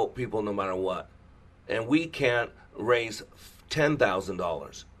 We help people no matter what. And we can't raise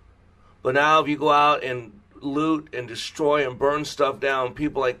 $10,000. But now if you go out and loot and destroy and burn stuff down,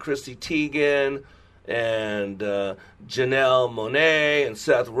 people like Chrissy Teigen and Janelle Monáe and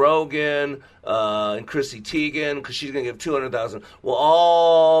Seth Rogen and Chrissy Teigen, because she's going to give $200,000, will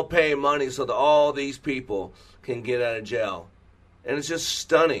all pay money so that all these people can get out of jail. And it's just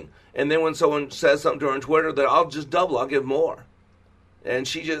stunning. And then when someone says something to her on Twitter, that I'll just double, I'll give more. And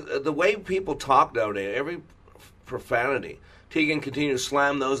she just, the way people talk nowadays, every profanity. Teigen continued to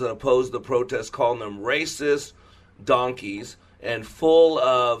slam those that opposed the protest, calling them racist donkeys and full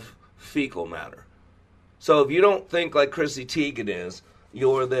of fecal matter. So if you don't think like Chrissy Teigen is,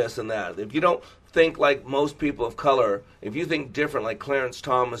 you're this and that. If you don't think like most people of color, if you think different like Clarence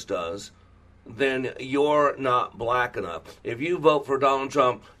Thomas does, then you're not black enough. If you vote for Donald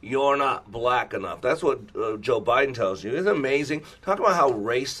Trump, you're not black enough. That's what Joe Biden tells you. Isn't it amazing? Talk about how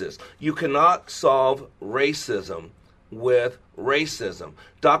racist. You cannot solve racism with racism.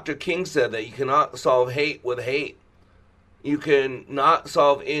 Dr. King said that you cannot solve hate with hate. You cannot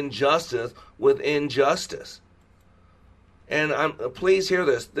solve injustice with injustice. And please hear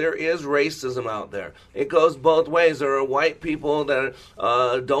this. There is racism out there. It goes both ways. There are white people that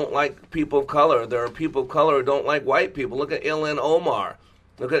don't like people of color. There are people of color who don't like white people. Look at Ilhan Omar.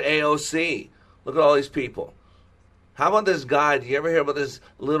 Look at AOC. Look at all these people. How about this guy? Do you ever hear about this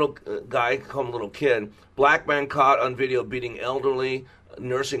little guy, called a little kid? Black man caught on video beating elderly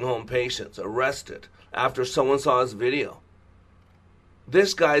nursing home patients, arrested after someone saw his video.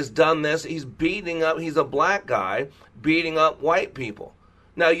 This guy's done this. He's a black guy beating up white people.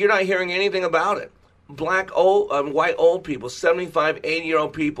 Now, you're not hearing anything about it. White old people, 75,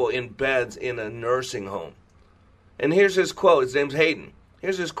 80-year-old people in beds in a nursing home. And here's his quote. His name's Hayden.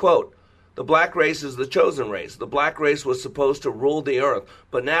 Here's his quote. The black race is the chosen race. The black race was supposed to rule the earth,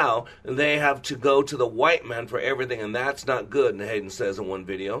 but now they have to go to the white man for everything, and that's not good, Hayden says in one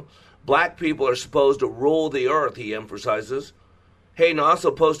video. Black people are supposed to rule the earth, he emphasizes. Hayden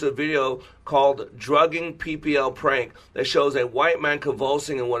also posted a video called Drugging PPL Prank that shows a white man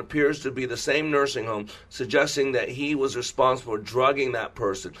convulsing in what appears to be the same nursing home, suggesting that he was responsible for drugging that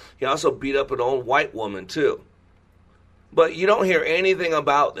person. He also beat up an old white woman, too. But you don't hear anything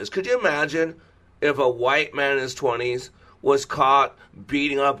about this. Could you imagine if a white man in his 20s was caught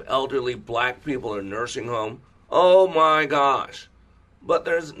beating up elderly black people in a nursing home? Oh, my gosh. But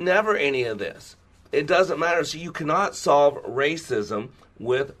there's never any of this. It doesn't matter. So you cannot solve racism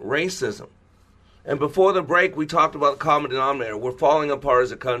with racism. And before the break, we talked about the common denominator. We're falling apart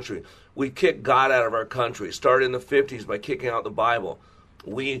as a country. We kicked God out of our country. It started in the 50s by kicking out the Bible.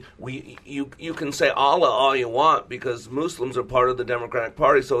 You can say Allah all you want because Muslims are part of the Democratic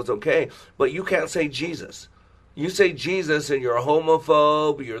Party, so it's okay. But you can't say Jesus. You say Jesus and you're a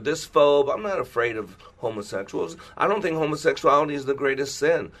homophobe, you're this phobe. I'm not afraid of homosexuals. I don't think homosexuality is the greatest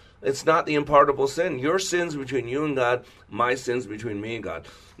sin. It's not the impardable sin. Your sin's between you and God, my sin's between me and God.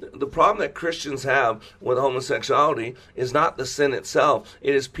 The problem that Christians have with homosexuality is not the sin itself.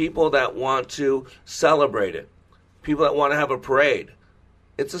 It is people that want to celebrate it. People that want to have a parade.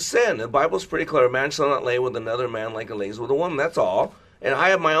 It's a sin. The Bible's pretty clear. A man shall not lay with another man like he lays with a woman. That's all. And I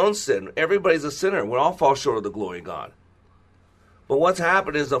have my own sin. Everybody's a sinner. We all fall short of the glory of God. But what's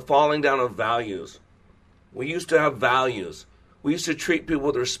happened is the falling down of values. We used to have values. We used to treat people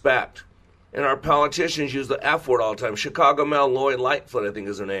with respect. And our politicians use the F word all the time. Chicago Mel Lloyd Lightfoot, I think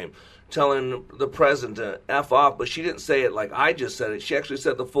is her name, telling the president to F off. But she didn't say it like I just said it. She actually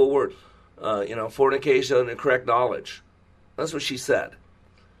said the full word, fornication and incorrect knowledge. That's what she said.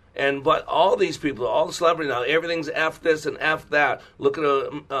 But all these people, all the celebrities now, everything's F this and F that. Look at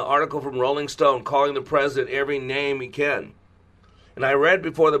an article from Rolling Stone calling the president every name he can. And I read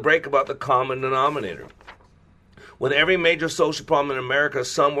before the break about the common denominator. With every major social problem in America,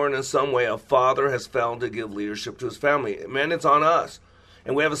 somewhere and in some way, a father has failed to give leadership to his family. Men, it's on us.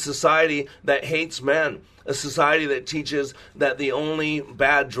 And we have a society that hates men, a society that teaches that the only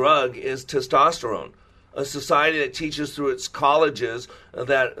bad drug is testosterone, a society that teaches through its colleges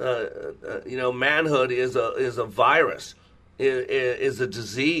that manhood is a virus, is a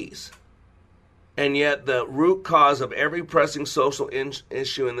disease. And yet the root cause of every pressing social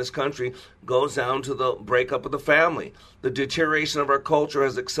issue in this country goes down to the breakup of the family. The deterioration of our culture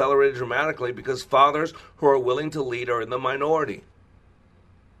has accelerated dramatically because fathers who are willing to lead are in the minority.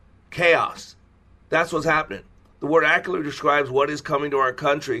 Chaos. That's what's happening. The word accurately describes what is coming to our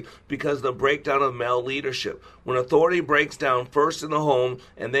country because of the breakdown of male leadership. When authority breaks down first in the home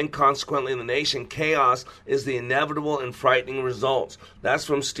and then consequently in the nation, chaos is the inevitable and frightening results. That's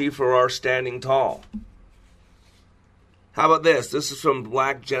from Steve Farrar, Standing Tall. How about this? This is from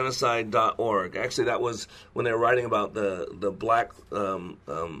blackgenocide.org. Actually, that was when they were writing about the black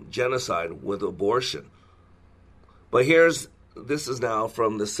genocide with abortion. But this is now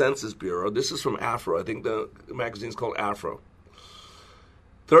from the Census Bureau. This is from Afro. I think the magazine's called Afro.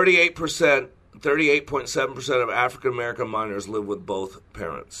 38.7% of African American minors live with both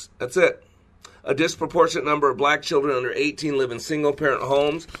parents. That's it. A disproportionate number of black children under 18 live in single-parent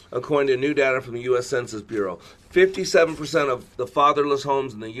homes, according to new data from the U.S. Census Bureau. 57% of the fatherless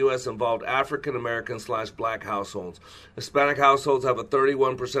homes in the U.S. involved African American/black households. Hispanic households have a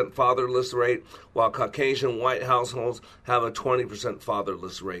 31% fatherless rate, while Caucasian white households have a 20%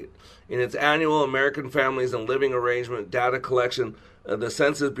 fatherless rate. In its annual American Families and Living Arrangement data collection, the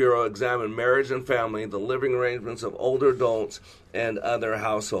Census Bureau examined marriage and family, the living arrangements of older adults, and other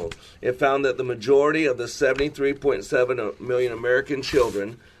households. It found that the majority of the 73.7 million American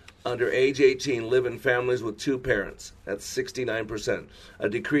children under age 18 live in families with two parents. That's 69%, a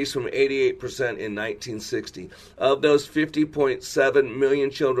decrease from 88% in 1960. Of those 50.7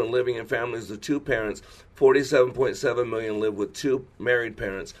 million children living in families with two parents, 47.7 million live with two married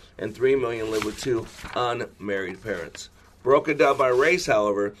parents, and 3 million live with two unmarried parents. Broken down by race,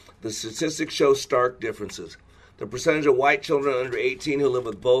 however, the statistics show stark differences. The percentage of white children under 18 who live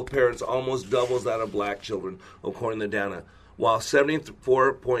with both parents almost doubles that of black children, according to data. While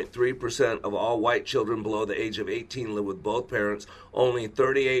 74.3% of all white children below the age of 18 live with both parents, only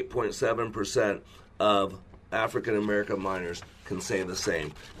 38.7% of African American minors can say the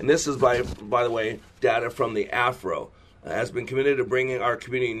same. And this is, by the way, data from the Afro. Has been committed to bringing our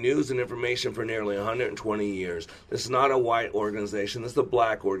community news and information for nearly 120 years. This is not a white organization. This is a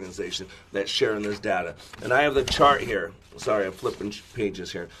black organization that's sharing this data. And I have the chart here. Sorry, I'm flipping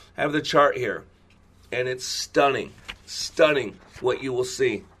pages here. I have the chart here. And it's stunning. Stunning what you will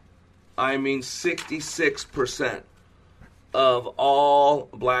see. I mean, 66% of all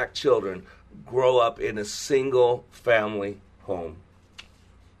black children grow up in a single family home.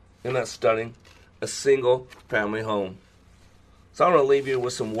 Isn't that stunning? A single family home. So I'm going to leave you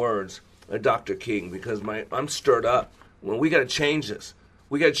with some words of Dr. King because I'm stirred up. When we got to change this.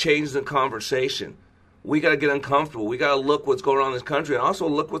 We got to change the conversation. We got to get uncomfortable. We got to look what's going on in this country and also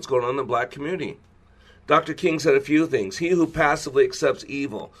look what's going on in the black community. Dr. King said a few things. He who passively accepts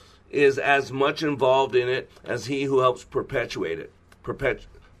evil is as much involved in it as he who helps perpetrate it.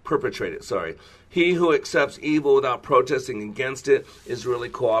 He who accepts evil without protesting against it is really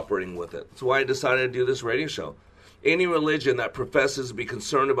cooperating with it. That's why I decided to do this radio show. Any religion that professes to be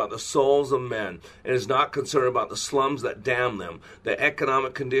concerned about the souls of men and is not concerned about the slums that damn them, the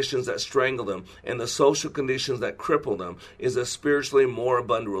economic conditions that strangle them, and the social conditions that cripple them is a spiritually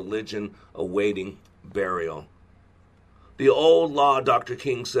moribund religion awaiting burial. The old law, Dr.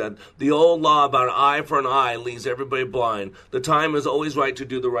 King said, the old law about an eye for an eye leaves everybody blind. The time is always right to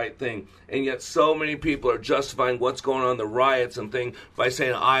do the right thing. And yet so many people are justifying what's going on, the riots and things, by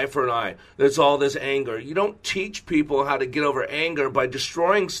saying eye for an eye. There's all this anger. You don't teach people how to get over anger by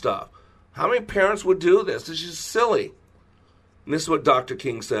destroying stuff. How many parents would do this? This is just silly. And this is what Dr.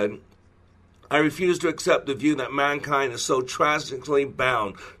 King said. I refuse to accept the view that mankind is so tragically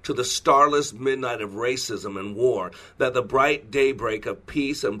bound to the starless midnight of racism and war that the bright daybreak of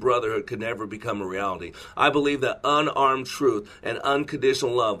peace and brotherhood could never become a reality. I believe that unarmed truth and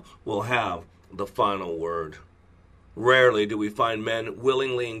unconditional love will have the final word. Rarely do we find men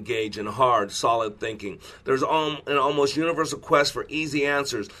willingly engage in hard, solid thinking. There's an almost universal quest for easy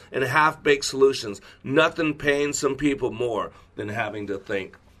answers and half-baked solutions. Nothing pains some people more than having to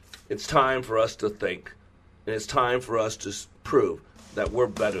think. It's time for us to think, and it's time for us to prove that we're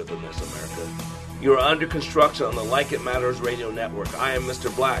better than this, America. You are under construction on the Like It Matters radio network. I am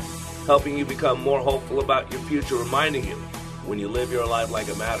Mr. Black, helping you become more hopeful about your future, reminding you, when you live your life like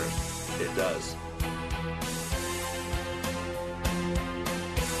it matters, it does.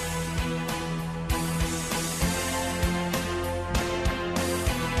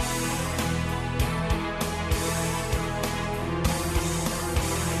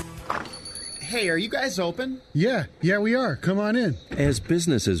 Hey, are you guys open? Yeah, we are. Come on in. As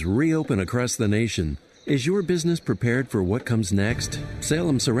businesses reopen across the nation, is your business prepared for what comes next?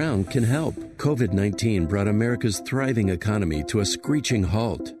 Salem Surround can help. COVID-19 brought America's thriving economy to a screeching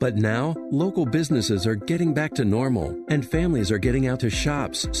halt. But now, local businesses are getting back to normal, and families are getting out to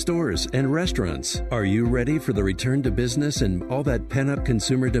shops, stores, and restaurants. Are you ready for the return to business and all that pent-up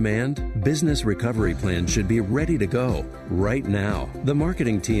consumer demand? Business Recovery Plan should be ready to go right now. The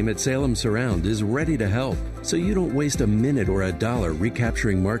marketing team at Salem Surround is ready to help, so you don't waste a minute or a dollar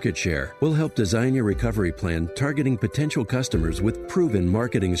recapturing market share. We'll help design your recovery plan targeting potential customers with proven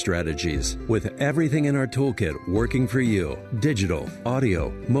marketing strategies. With everything in our toolkit working for you, digital,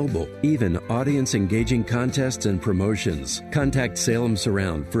 audio, mobile, even audience-engaging contests and promotions. Contact Salem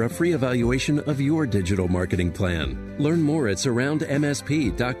Surround for a free evaluation of your digital marketing plan. Learn more at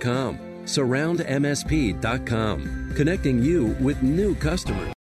surroundmsp.com. Surroundmsp.com, connecting you with new customers.